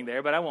already going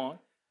there, but I won't.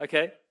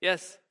 Okay,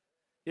 yes.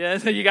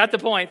 Yes, you got the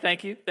point.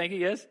 Thank you.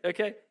 Yes,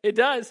 okay. It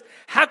does.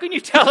 How can you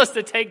tell us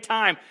to take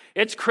time?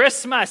 It's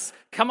Christmas.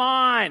 Come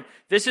on.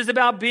 This is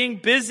about being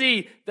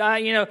busy.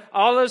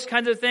 All those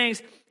kinds of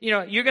things.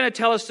 You're going to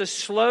tell us to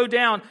slow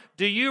down.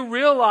 Do you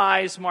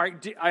realize,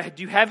 Mark, do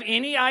you have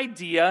any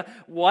idea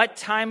what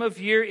time of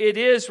year it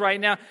is right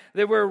now?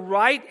 That we're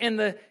right in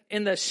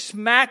the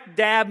smack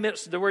dab.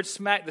 The word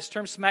smack, this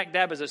term smack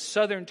dab is a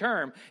southern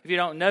term. If you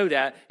don't know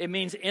that, it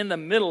means in the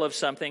middle of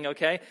something,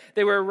 okay?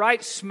 They were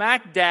right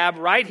smack dab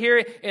right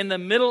here in the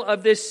middle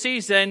of this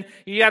season.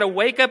 You got to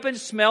wake up and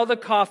smell the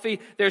coffee.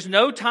 There's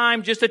no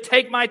time just to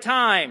take my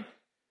time.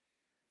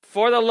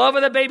 For the love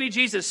of the baby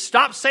Jesus,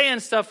 stop saying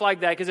stuff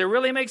like that because it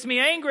really makes me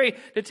angry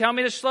to tell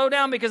me to slow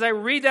down because I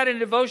read that in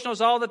devotionals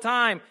all the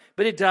time.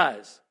 But it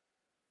does.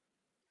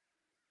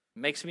 It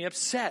makes me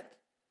upset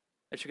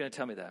that you're going to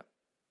tell me that.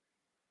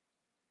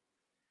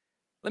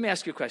 Let me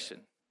ask you a question.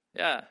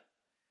 Yeah.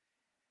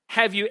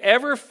 Have you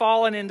ever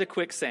fallen into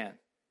quicksand?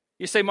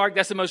 You say, Mark,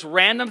 that's the most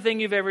random thing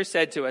you've ever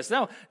said to us.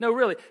 No,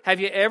 really. Have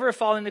you ever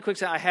fallen into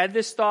quicksand? I had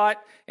this thought,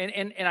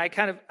 and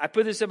I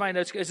put this in my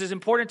notes because it's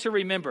important to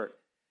remember.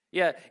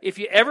 Yeah, if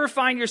you ever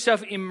find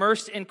yourself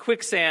immersed in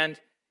quicksand,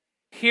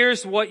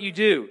 here's what you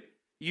do.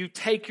 You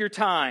take your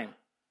time.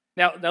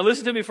 Now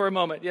listen to me for a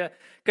moment. Yeah,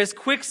 because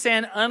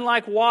quicksand,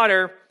 unlike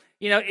water,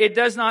 it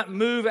does not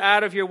move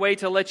out of your way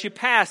to let you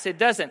pass. It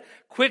doesn't.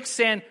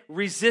 Quicksand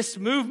resists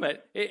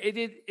movement.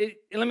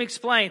 Let me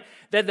explain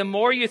that the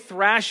more you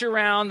thrash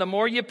around, the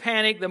more you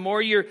panic, the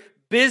more you're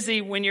busy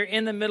when you're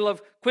in the middle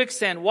of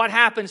quicksand, what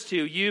happens to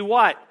you? You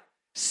what?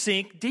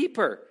 Sink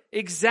deeper.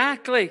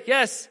 Exactly.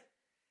 Yes.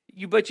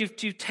 But you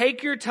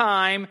take your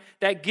time,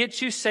 that gets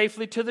you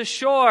safely to the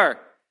shore.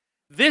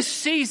 This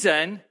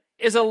season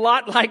is a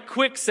lot like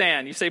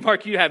quicksand. You say,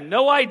 Mark, you have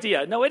no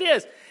idea. No, it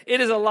is. It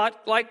is a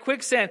lot like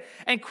quicksand.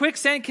 And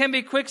quicksand can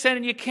be quicksand,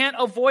 and you can't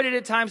avoid it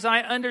at times. And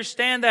I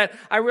understand that.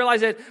 I realize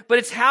that. But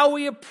it's how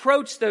we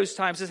approach those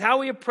times. It's how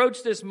we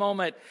approach this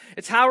moment.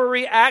 It's how we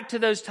react to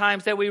those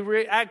times, that we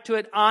react to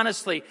it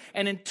honestly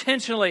and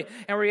intentionally,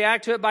 and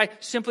react to it by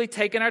simply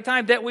taking our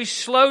time, that we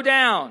slow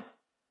down.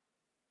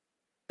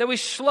 That we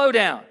slow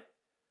down.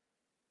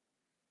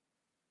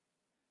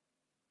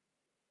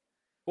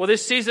 Well,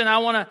 this season I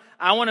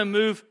want to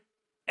move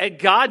at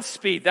God's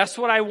speed. That's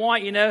what I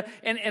want,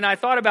 And I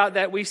thought about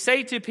that. We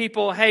say to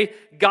people, "Hey,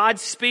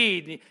 God's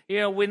speed."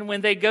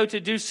 When they go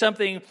to do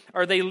something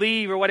or they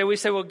leave or whatever, we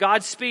say, "Well,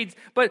 God's speed."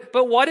 But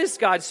what is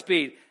God's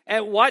speed?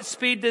 At what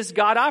speed does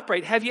God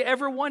operate? Have you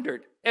ever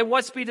wondered? At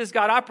what speed does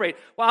God operate?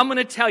 Well, I'm going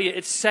to tell you.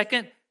 It's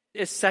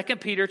 2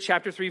 Peter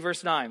chapter 3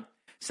 verse 9.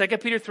 2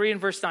 Peter 3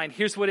 and verse 9.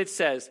 Here's what it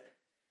says.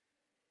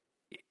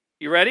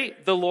 You ready?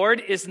 The Lord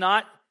is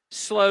not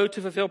slow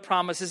to fulfill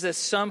promises, as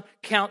some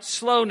count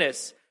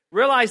slowness.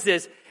 Realize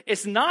this.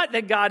 It's not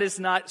that God is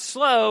not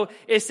slow.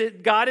 It's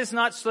that God is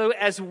not slow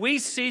as we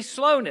see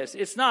slowness.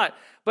 It's not.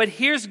 But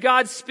here's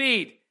God's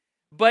speed.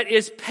 But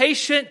is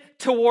patient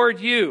toward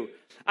you.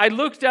 I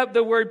looked up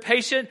the word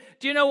patient.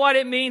 Do you know what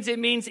it means? It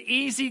means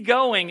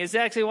easygoing is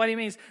actually what it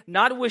means.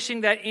 Not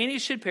wishing that any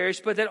should perish,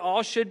 but that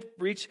all should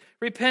reach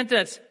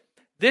repentance.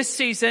 This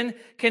season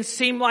can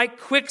seem like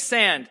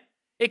quicksand.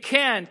 It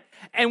can.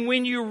 And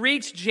when you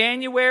reach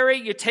January,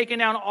 you're taking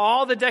down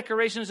all the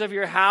decorations of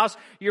your house.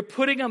 You're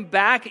putting them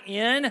back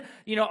in,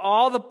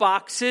 all the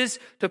boxes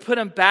to put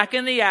them back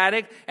in the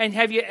attic. And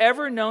have you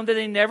ever known that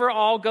they never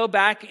all go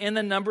back in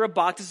the number of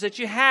boxes that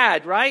you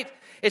had, right?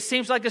 It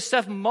seems like the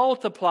stuff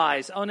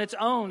multiplies on its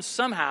own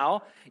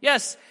somehow.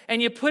 Yes,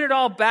 and you put it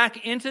all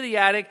back into the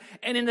attic,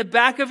 and in the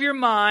back of your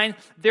mind,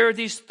 there are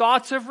these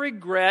thoughts of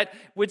regret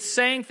with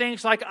saying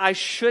things like, I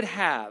should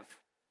have.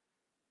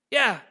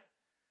 Yeah,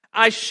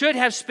 I should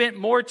have spent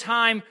more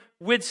time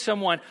with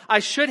someone. I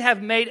should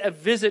have made a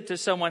visit to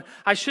someone.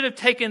 I should have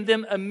taken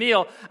them a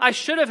meal. I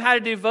should have had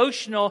a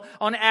devotional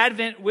on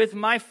Advent with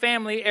my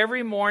family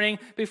every morning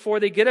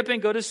before they get up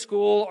and go to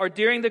school or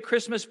during the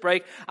Christmas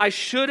break. I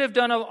should have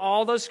done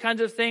all those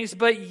kinds of things,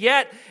 but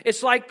yet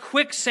it's like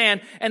quicksand.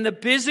 And the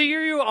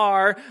busier you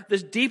are, the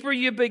deeper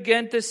you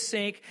begin to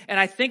sink. And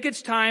I think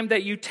it's time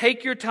that you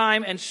take your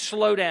time and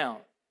slow down.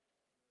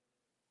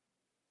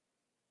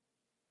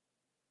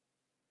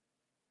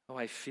 Oh,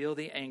 I feel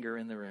the anger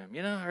in the room.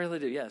 I really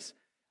do, yes.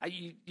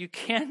 You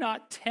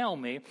cannot tell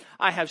me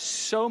I have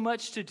so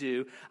much to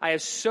do. I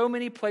have so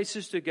many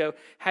places to go.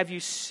 Have you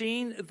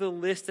seen the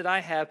list that I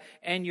have?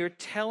 And you're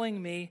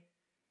telling me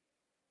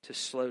to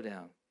slow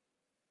down.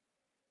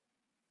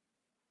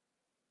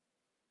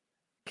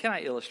 Can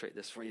I illustrate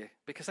this for you?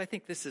 Because I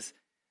think this is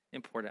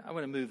important. I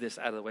want to move this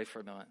out of the way for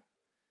a moment.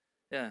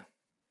 Yeah.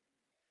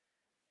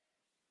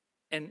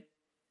 And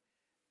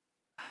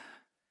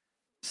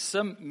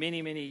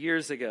many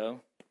years ago,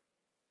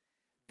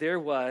 there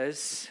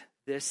was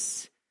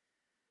this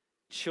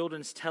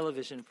children's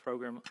television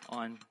program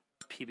on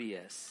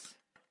PBS.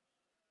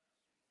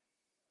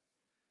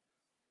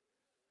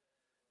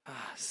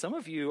 Some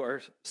of you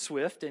are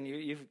swift and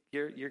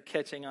you're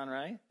catching on,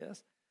 right?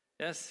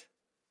 Yes.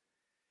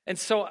 And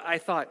so I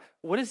thought,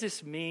 what does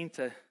this mean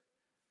to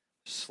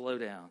slow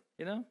down?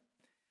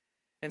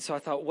 And so I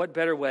thought, what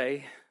better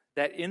way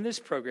that in this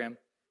program,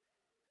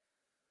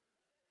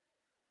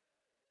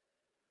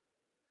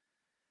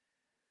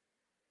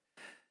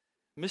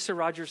 Mr.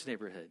 Rogers'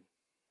 Neighborhood,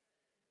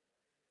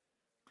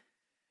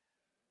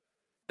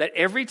 that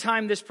every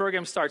time this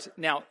program starts,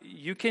 now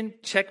you can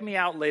check me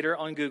out later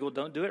on Google,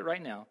 don't do it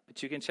right now,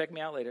 but you can check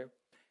me out later,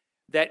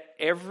 that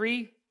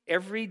every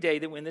day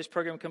that when this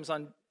program comes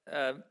on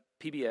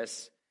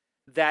PBS,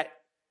 that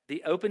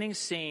the opening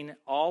scene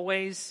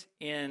always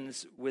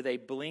ends with a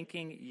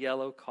blinking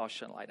yellow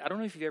caution light. I don't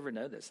know if you ever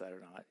noticed that or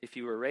not. If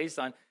you were raised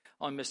on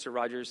Mr.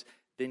 Rogers,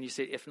 then you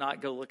say, if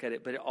not, go look at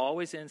it. But it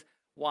always ends.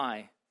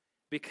 Why?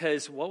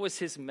 Because what was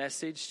his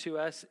message to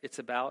us? It's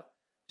about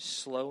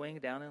slowing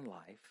down in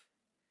life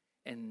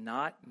and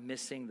not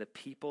missing the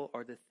people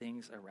or the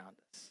things around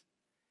us.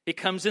 He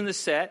comes in the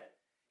set.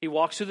 He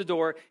walks through the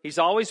door. He's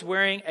always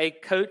wearing a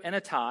coat and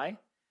a tie,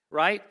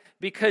 right?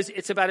 Because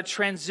it's about a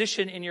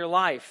transition in your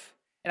life.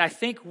 And I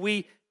think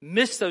we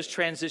miss those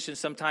transitions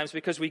sometimes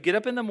because we get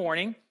up in the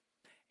morning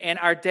and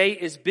our day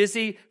is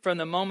busy from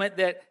the moment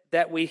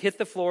that we hit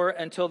the floor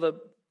until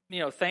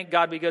thank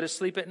God we go to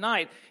sleep at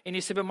night. And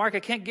you say, but Mark, I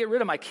can't get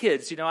rid of my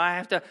kids.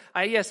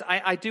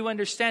 I do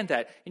understand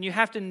that. And you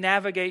have to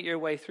navigate your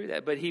way through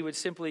that. But he would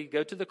simply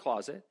go to the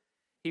closet.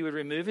 He would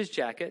remove his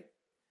jacket.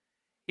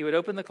 He would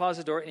open the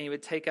closet door and he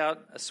would take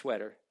out a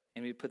sweater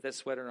and we'd put that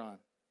sweater on.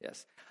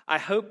 Yes. I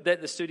hope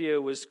that the studio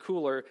was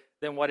cooler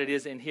than what it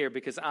is in here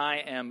because I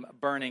am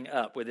burning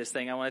up with this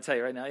thing. I want to tell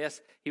you right now.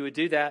 Yes, he would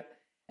do that.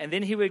 And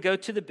then he would go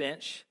to the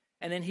bench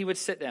and then he would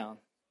sit down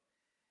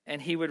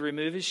and he would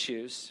remove his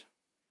shoes.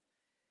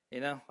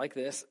 Like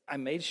this. I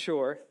made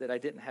sure that I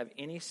didn't have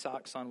any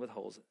socks on with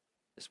holes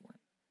this morning.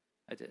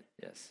 I did,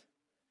 yes.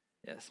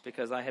 Yes,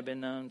 because I have been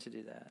known to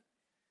do that.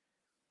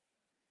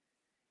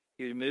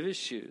 He would remove his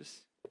shoes.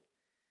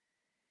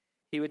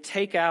 He would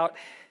take out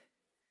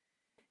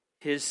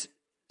his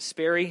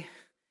Sperry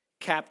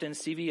Captain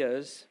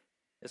CVOs.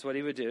 That's what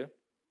he would do.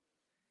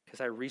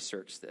 Because I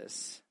researched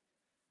this.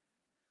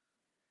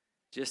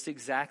 Just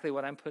exactly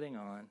what I'm putting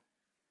on.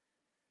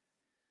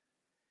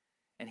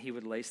 And he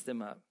would lace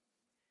them up.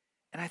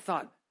 And I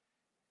thought,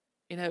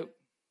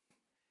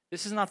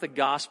 this is not the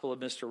gospel of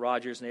Mr.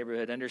 Rogers'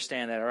 Neighborhood.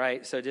 Understand that, all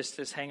right? So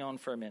just hang on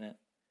for a minute.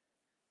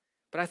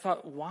 But I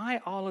thought,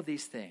 why all of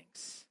these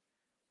things?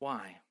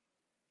 Why?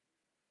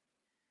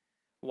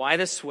 Why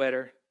the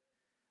sweater?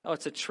 Oh,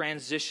 it's a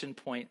transition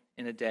point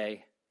in a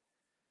day.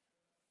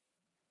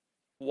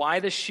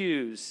 Why the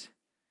shoes?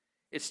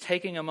 It's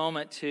taking a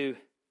moment to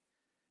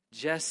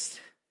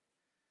just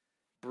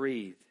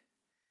breathe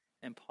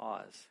and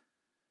pause.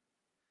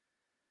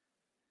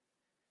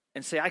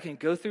 And say, I can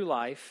go through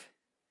life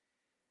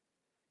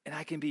and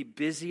I can be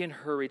busy and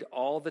hurried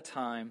all the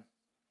time,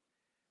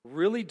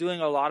 really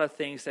doing a lot of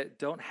things that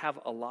don't have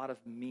a lot of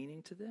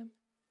meaning to them.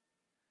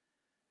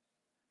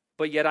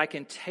 But yet I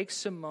can take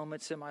some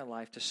moments in my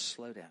life to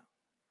slow down.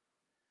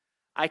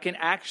 I can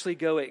actually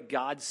go at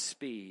God's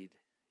speed.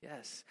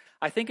 Yes.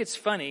 I think it's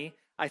funny.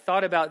 I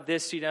thought about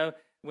this,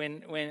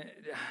 when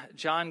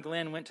John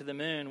Glenn went to the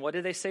moon. What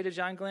did they say to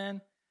John Glenn?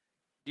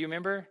 Do you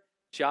remember?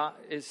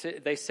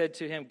 They said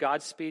to him,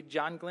 Godspeed,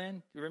 John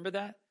Glenn. You remember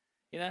that?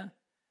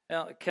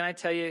 Now, can I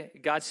tell you,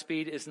 God's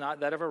speed is not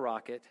that of a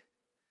rocket,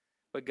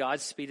 but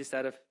God's speed is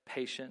that of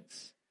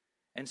patience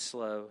and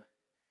slow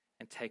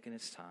and taking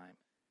its time.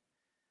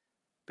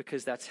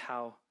 Because that's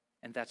how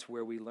and that's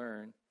where we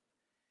learn.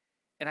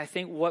 And I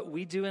think what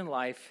we do in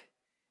life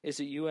is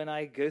that you and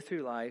I go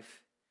through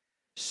life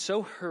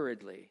so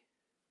hurriedly,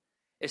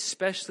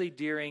 especially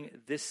during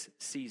this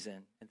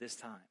season and this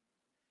time,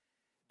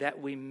 that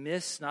we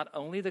miss not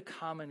only the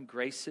common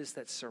graces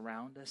that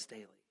surround us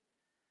daily,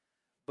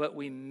 but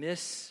we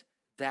miss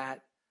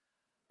that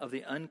of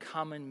the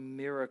uncommon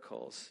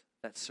miracles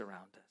that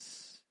surround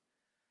us.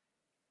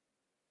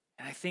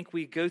 And I think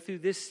we go through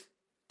this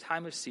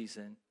time of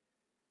season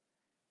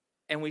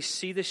and we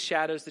see the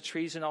shadows, the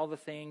trees, and all the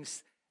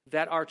things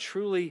that are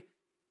truly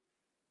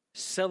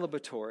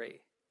celebratory,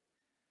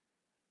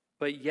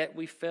 but yet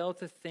we fail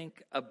to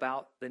think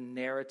about the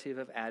narrative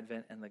of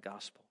Advent and the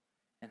gospel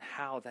and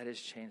how that has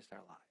changed our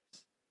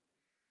lives.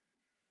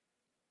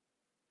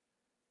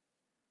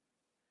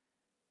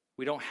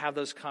 We don't have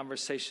those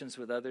conversations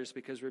with others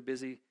because we're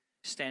busy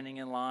standing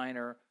in line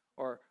or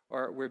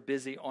we're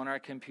busy on our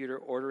computer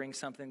ordering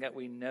something that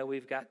we know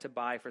we've got to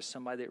buy for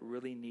somebody that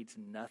really needs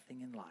nothing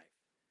in life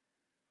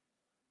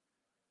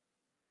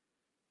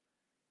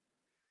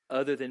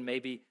other than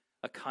maybe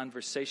a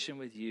conversation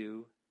with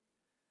you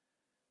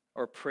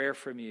or prayer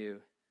from you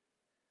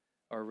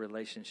or a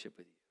relationship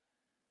with you.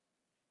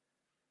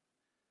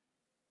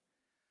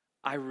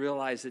 I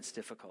realize it's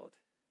difficult.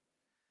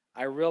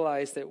 I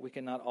realize that we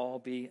cannot all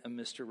be a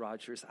Mr.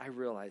 Rogers. I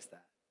realize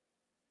that.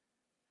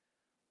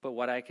 But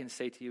what I can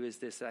say to you is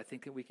this, that I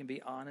think that we can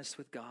be honest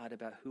with God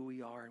about who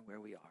we are and where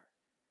we are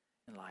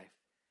in life.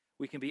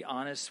 We can be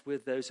honest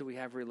with those that we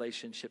have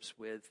relationships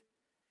with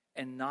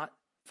and not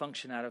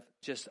function out of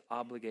just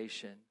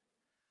obligation.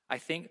 I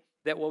think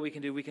that what we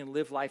can do, we can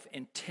live life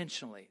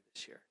intentionally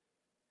this year.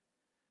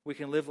 We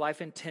can live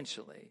life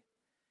intentionally.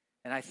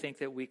 And I think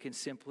that we can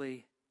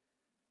simply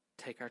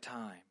take our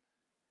time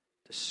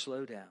to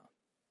slow down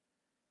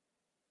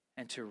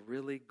and to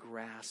really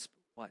grasp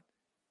what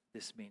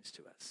this means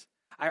to us.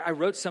 I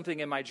wrote something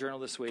in my journal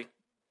this week,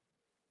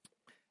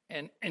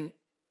 and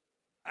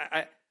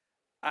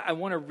I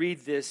want to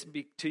read this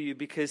to you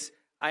because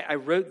I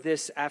wrote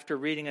this after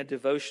reading a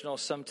devotional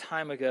some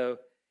time ago,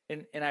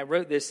 and I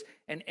wrote this,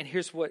 and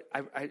here's what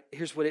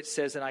here's what it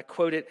says, and I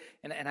quote it,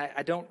 and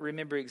I don't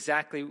remember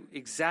exactly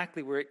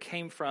where it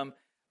came from,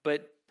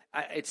 but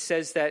it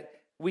says that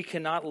we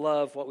cannot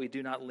love what we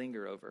do not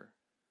linger over.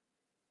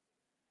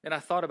 And I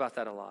thought about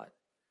that a lot,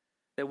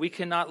 that we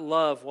cannot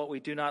love what we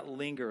do not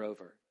linger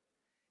over.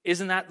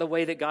 Isn't that the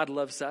way that God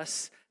loves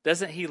us?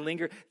 Doesn't he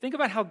linger? Think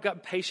about how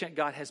patient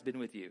God has been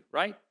with you,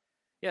 right?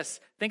 Yes.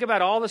 Think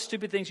about all the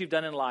stupid things you've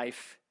done in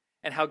life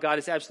and how God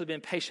has absolutely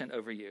been patient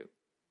over you.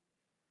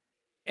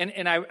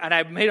 And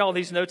I made all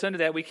these notes under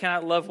that. We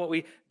cannot love what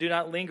we do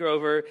not linger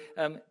over.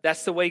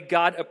 That's the way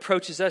God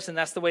approaches us, and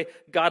that's the way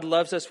God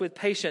loves us, with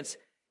patience.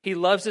 He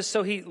loves us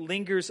so he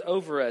lingers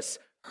over us.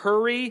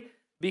 Hurry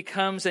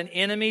becomes an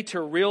enemy to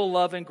real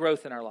love and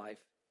growth in our life.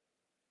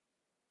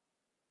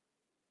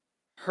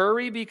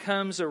 Hurry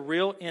becomes a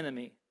real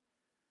enemy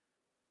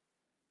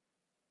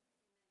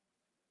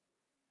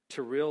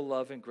to real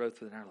love and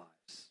growth within our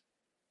lives.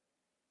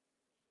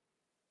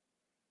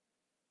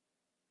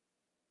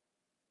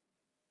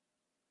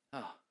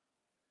 Oh.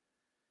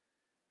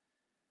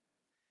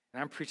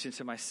 And I'm preaching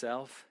to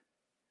myself.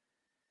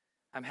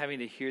 I'm having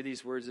to hear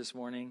these words this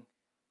morning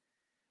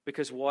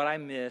because what I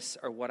miss,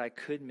 or what I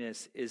could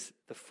miss, is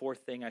the fourth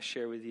thing I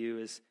share with you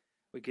is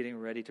we're getting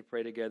ready to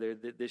pray together.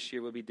 That this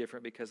year will be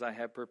different because I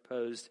have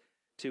purpose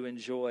to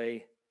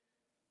enjoy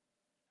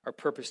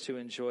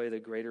the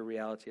greater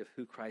reality of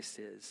who Christ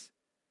is.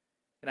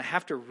 And I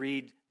have to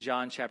read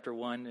John chapter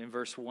 1 and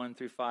verse 1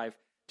 through 5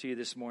 to you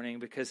this morning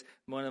because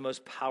one of the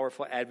most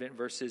powerful Advent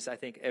verses I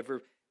think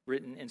ever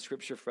written in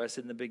Scripture for us.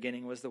 In the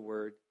beginning was the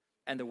Word,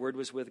 and the Word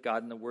was with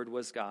God, and the Word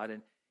was God,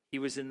 and he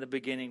was in the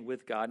beginning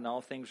with God, and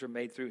all things were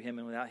made through him,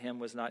 and without him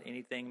was not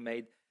anything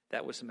made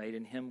that was made.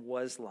 In him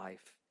was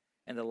life,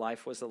 and the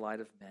life was the light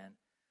of men.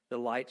 The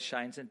light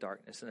shines in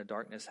darkness, and the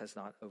darkness has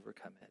not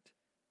overcome it.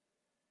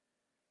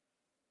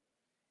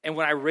 And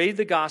when I read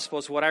the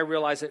Gospels, what I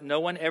realize that no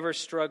one ever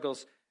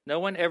struggles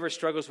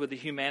with the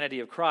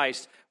humanity of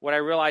Christ. What I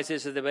realize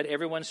is that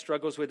everyone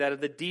struggles with that of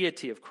the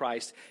deity of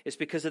Christ. It's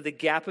because of the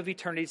gap of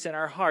eternity that's in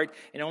our heart,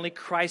 and only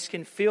Christ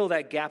can fill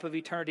that gap of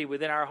eternity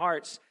within our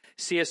hearts.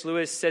 C.S.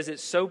 Lewis says it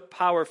so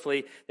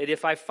powerfully that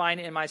if I find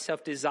in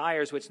myself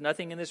desires which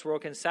nothing in this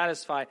world can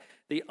satisfy,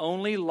 the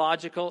only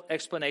logical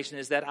explanation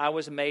is that I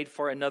was made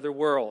for another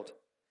world.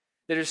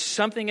 There's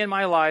something in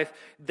my life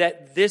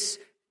that this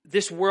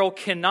world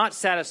cannot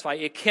satisfy.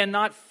 It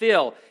cannot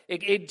fill.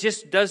 It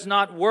just does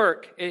not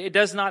work. It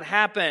does not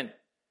happen.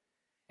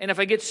 And if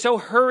I get so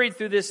hurried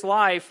through this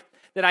life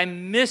that I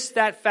miss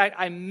that fact,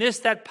 I miss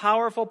that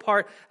powerful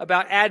part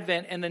about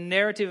Advent and the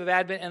narrative of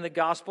Advent and the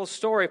gospel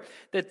story,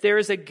 that there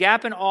is a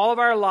gap in all of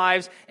our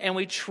lives, and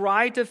we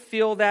try to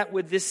fill that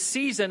with this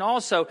season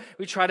also.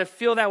 We try to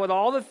fill that with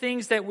all the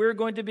things that we're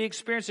going to be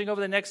experiencing over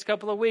the next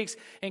couple of weeks.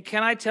 And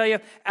can I tell you,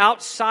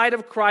 outside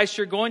of Christ,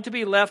 you're going to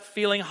be left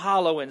feeling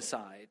hollow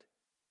inside.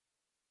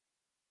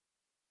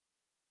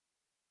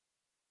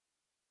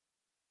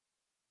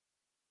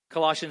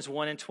 Colossians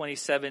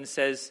 1:27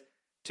 says,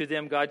 to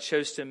them God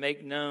chose to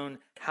make known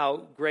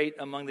how great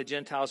among the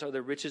Gentiles are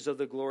the riches of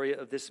the glory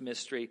of this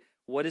mystery.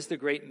 What is the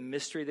great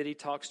mystery that he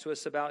talks to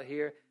us about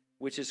here?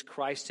 Which is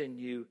Christ in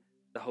you,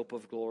 the hope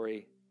of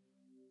glory.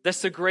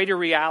 That's the greater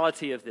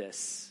reality of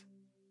this.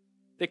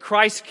 That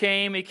Christ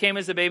came, he came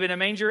as a baby in a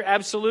manger?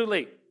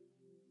 Absolutely.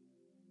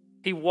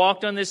 He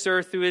walked on this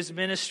earth through his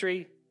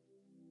ministry.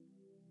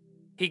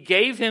 He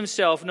gave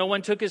himself. No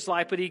one took his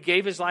life, but he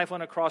gave his life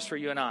on a cross for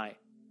you and I.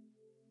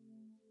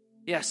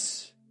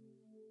 Yes.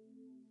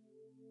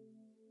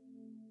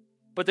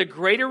 But the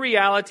greater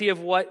reality of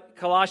what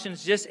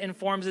Colossians just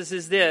informs us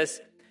is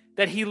this,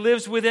 that he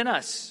lives within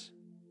us.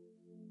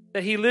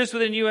 That he lives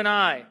within you and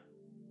I.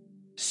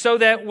 So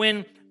that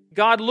when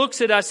God looks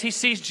at us, he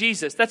sees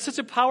Jesus. That's such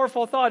a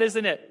powerful thought,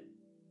 isn't it?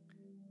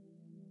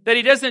 That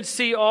He doesn't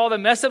see all the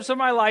mess ups of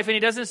my life, and He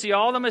doesn't see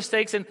all the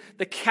mistakes and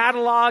the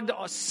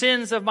cataloged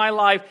sins of my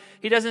life.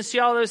 He doesn't see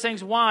all those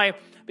things. Why?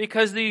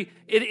 Because it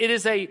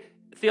is a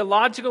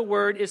theological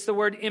word. It's the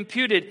word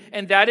imputed.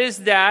 And that is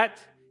that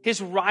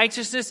His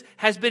righteousness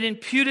has been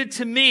imputed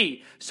to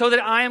me so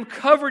that I am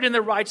covered in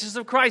the righteousness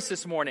of Christ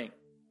this morning.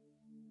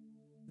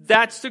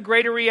 That's the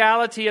greater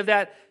reality of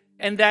that.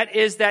 And that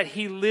is that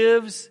He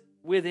lives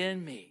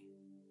within me.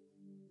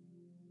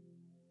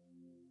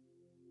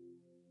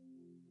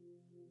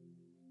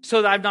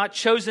 So that I've not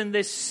chosen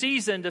this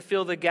season to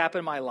fill the gap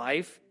in my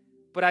life,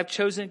 but I've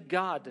chosen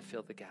God to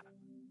fill the gap.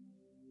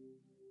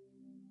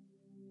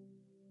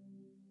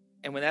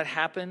 And when that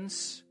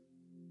happens,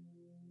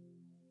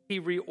 He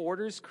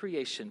reorders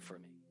creation for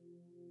me.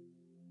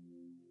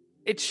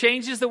 It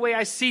changes the way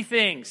I see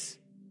things.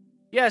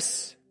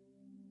 Yes.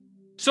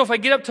 So if I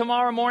get up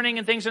tomorrow morning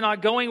and things are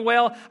not going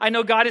well, I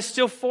know God is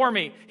still for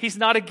me. He's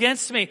not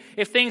against me.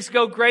 If things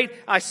go great,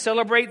 I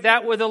celebrate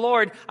that with the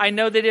Lord. I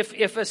know that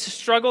if a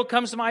struggle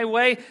comes my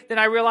way, then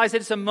I realize that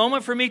it's a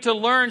moment for me to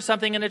learn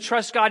something and to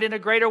trust God in a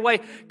greater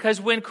way.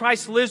 Because when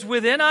Christ lives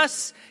within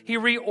us, He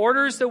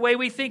reorders the way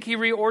we think. He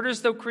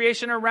reorders the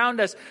creation around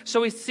us.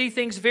 So we see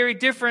things very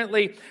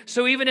differently.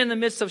 So even in the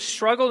midst of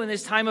struggle in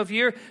this time of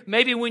year,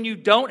 maybe when you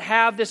don't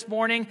have this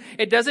morning,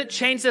 it doesn't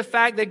change the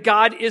fact that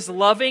God is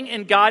loving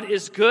and God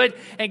is good,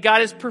 and God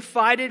has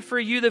provided for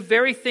you the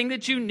very thing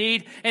that you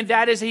need, and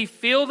that is He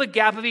filled the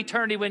gap of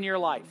eternity in your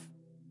life.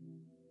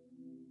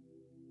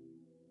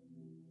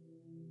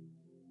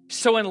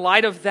 So in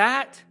light of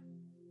that,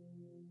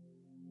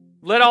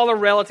 let all the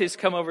relatives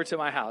come over to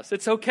my house.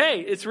 It's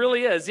okay. It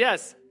really is,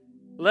 yes.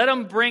 Let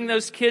them bring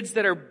those kids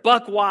that are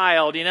buck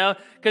wild,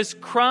 because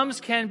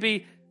crumbs can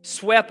be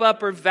swept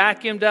up or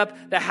vacuumed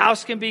up. The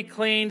house can be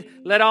cleaned.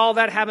 Let all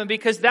that happen,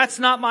 because that's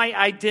not my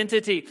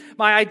identity.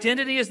 My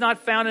identity is not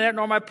found in that,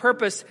 nor my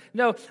purpose.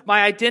 No,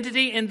 my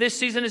identity in this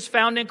season is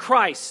found in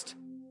Christ.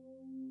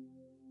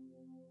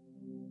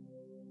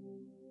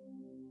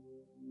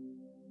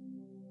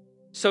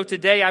 So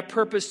today I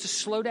purpose to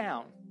slow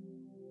down.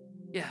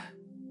 Yeah.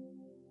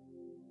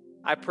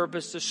 I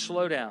purpose to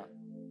slow down.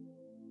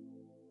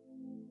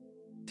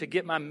 To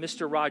get my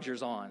Mr.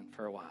 Rogers on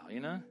for a while,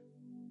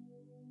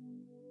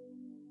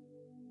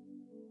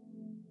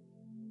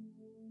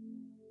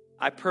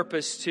 I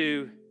purpose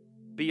to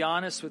be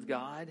honest with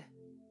God,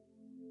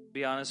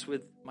 be honest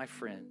with my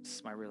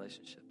friends, my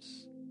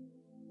relationships.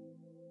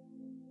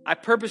 I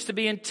purpose to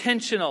be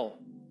intentional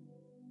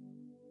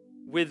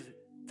with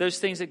those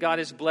things that God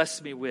has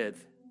blessed me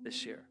with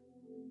this year.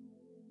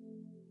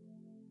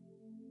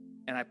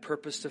 And I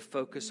purpose to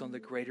focus on the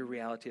greater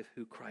reality of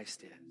who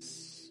Christ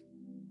is.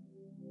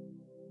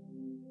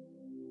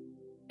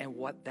 And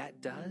what that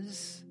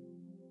does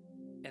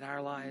in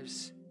our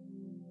lives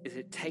is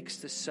it takes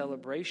the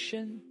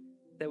celebration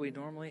that we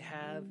normally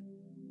have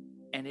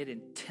and it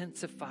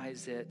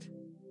intensifies it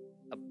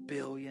 1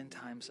 billion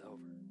times over.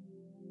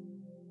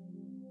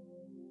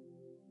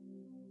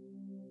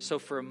 So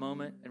for a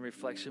moment in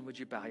reflection, would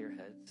you bow your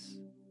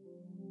heads?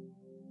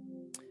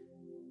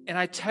 And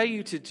I tell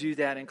you to do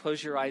that and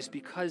close your eyes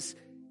because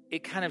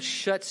it kind of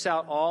shuts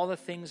out all the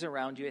things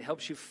around you. It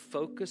helps you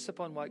focus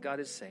upon what God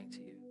is saying to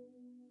you.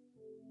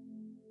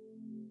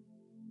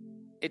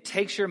 It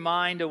takes your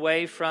mind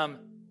away from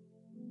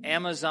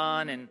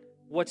Amazon and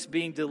what's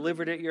being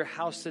delivered at your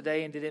house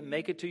today, and did it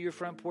make it to your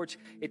front porch?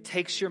 It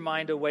takes your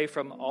mind away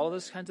from all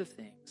those kinds of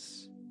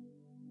things.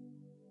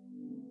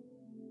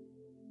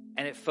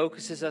 And it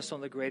focuses us on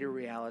the greater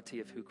reality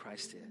of who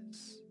Christ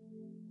is.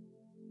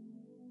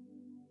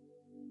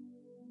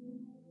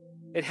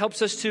 It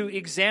helps us to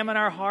examine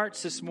our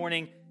hearts this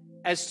morning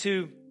as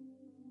to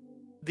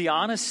the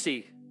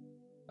honesty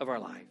of our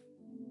life.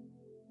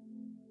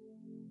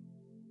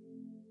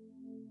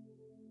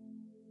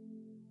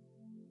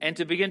 And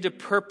to begin to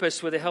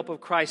purpose with the help of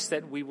Christ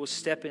that we will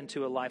step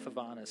into a life of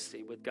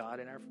honesty with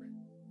God and our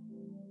friends.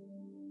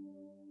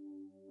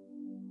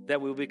 That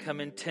we will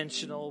become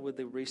intentional with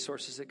the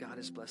resources that God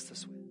has blessed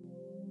us with.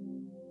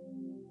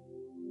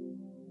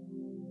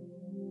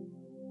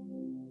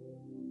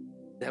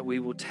 That we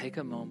will take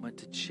a moment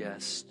to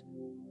just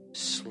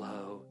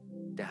slow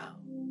down.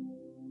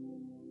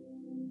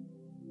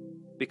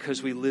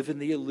 Because we live in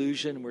the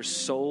illusion, we're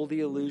sold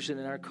the illusion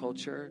in our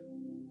culture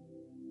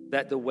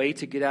that the way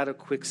to get out of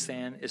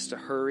quicksand is to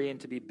hurry and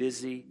to be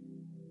busy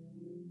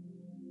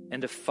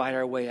and to fight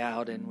our way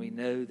out. And we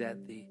know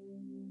that the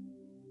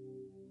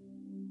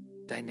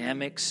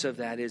dynamics of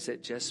that is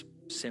it just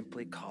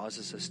simply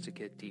causes us to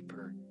get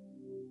deeper.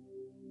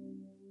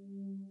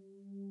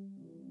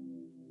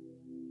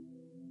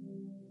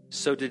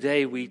 So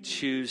today we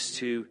choose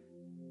to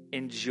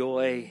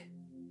enjoy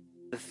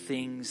the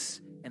things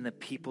and the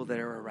people that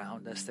are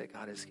around us that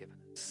God has given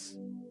us.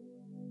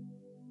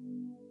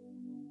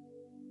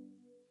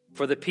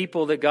 For the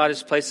people that God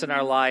has placed in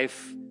our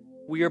life,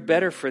 we are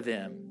better for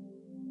them.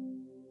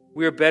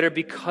 We are better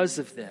because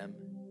of them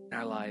in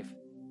our life.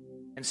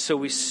 And so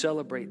we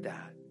celebrate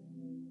that.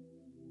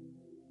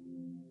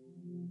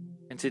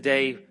 And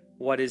today,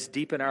 what is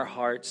deep in our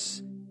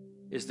hearts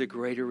is the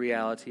greater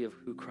reality of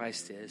who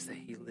Christ is, that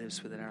he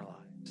lives within our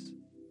lives.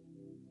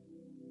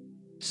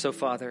 So,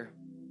 Father,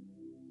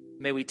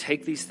 may we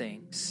take these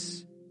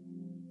things.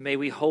 May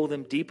we hold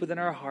them deep within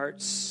our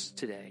hearts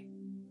today.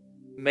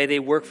 May they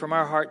work from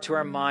our heart to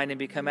our mind and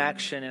become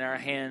action in our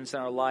hands, in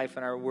our life,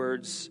 and our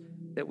words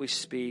that we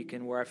speak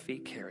and where our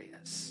feet carry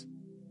us.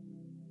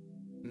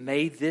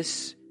 May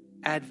this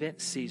Advent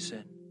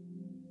season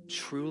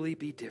truly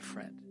be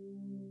different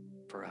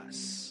for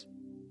us.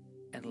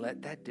 And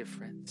let that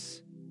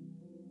difference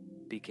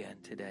begin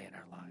today in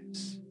our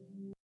lives.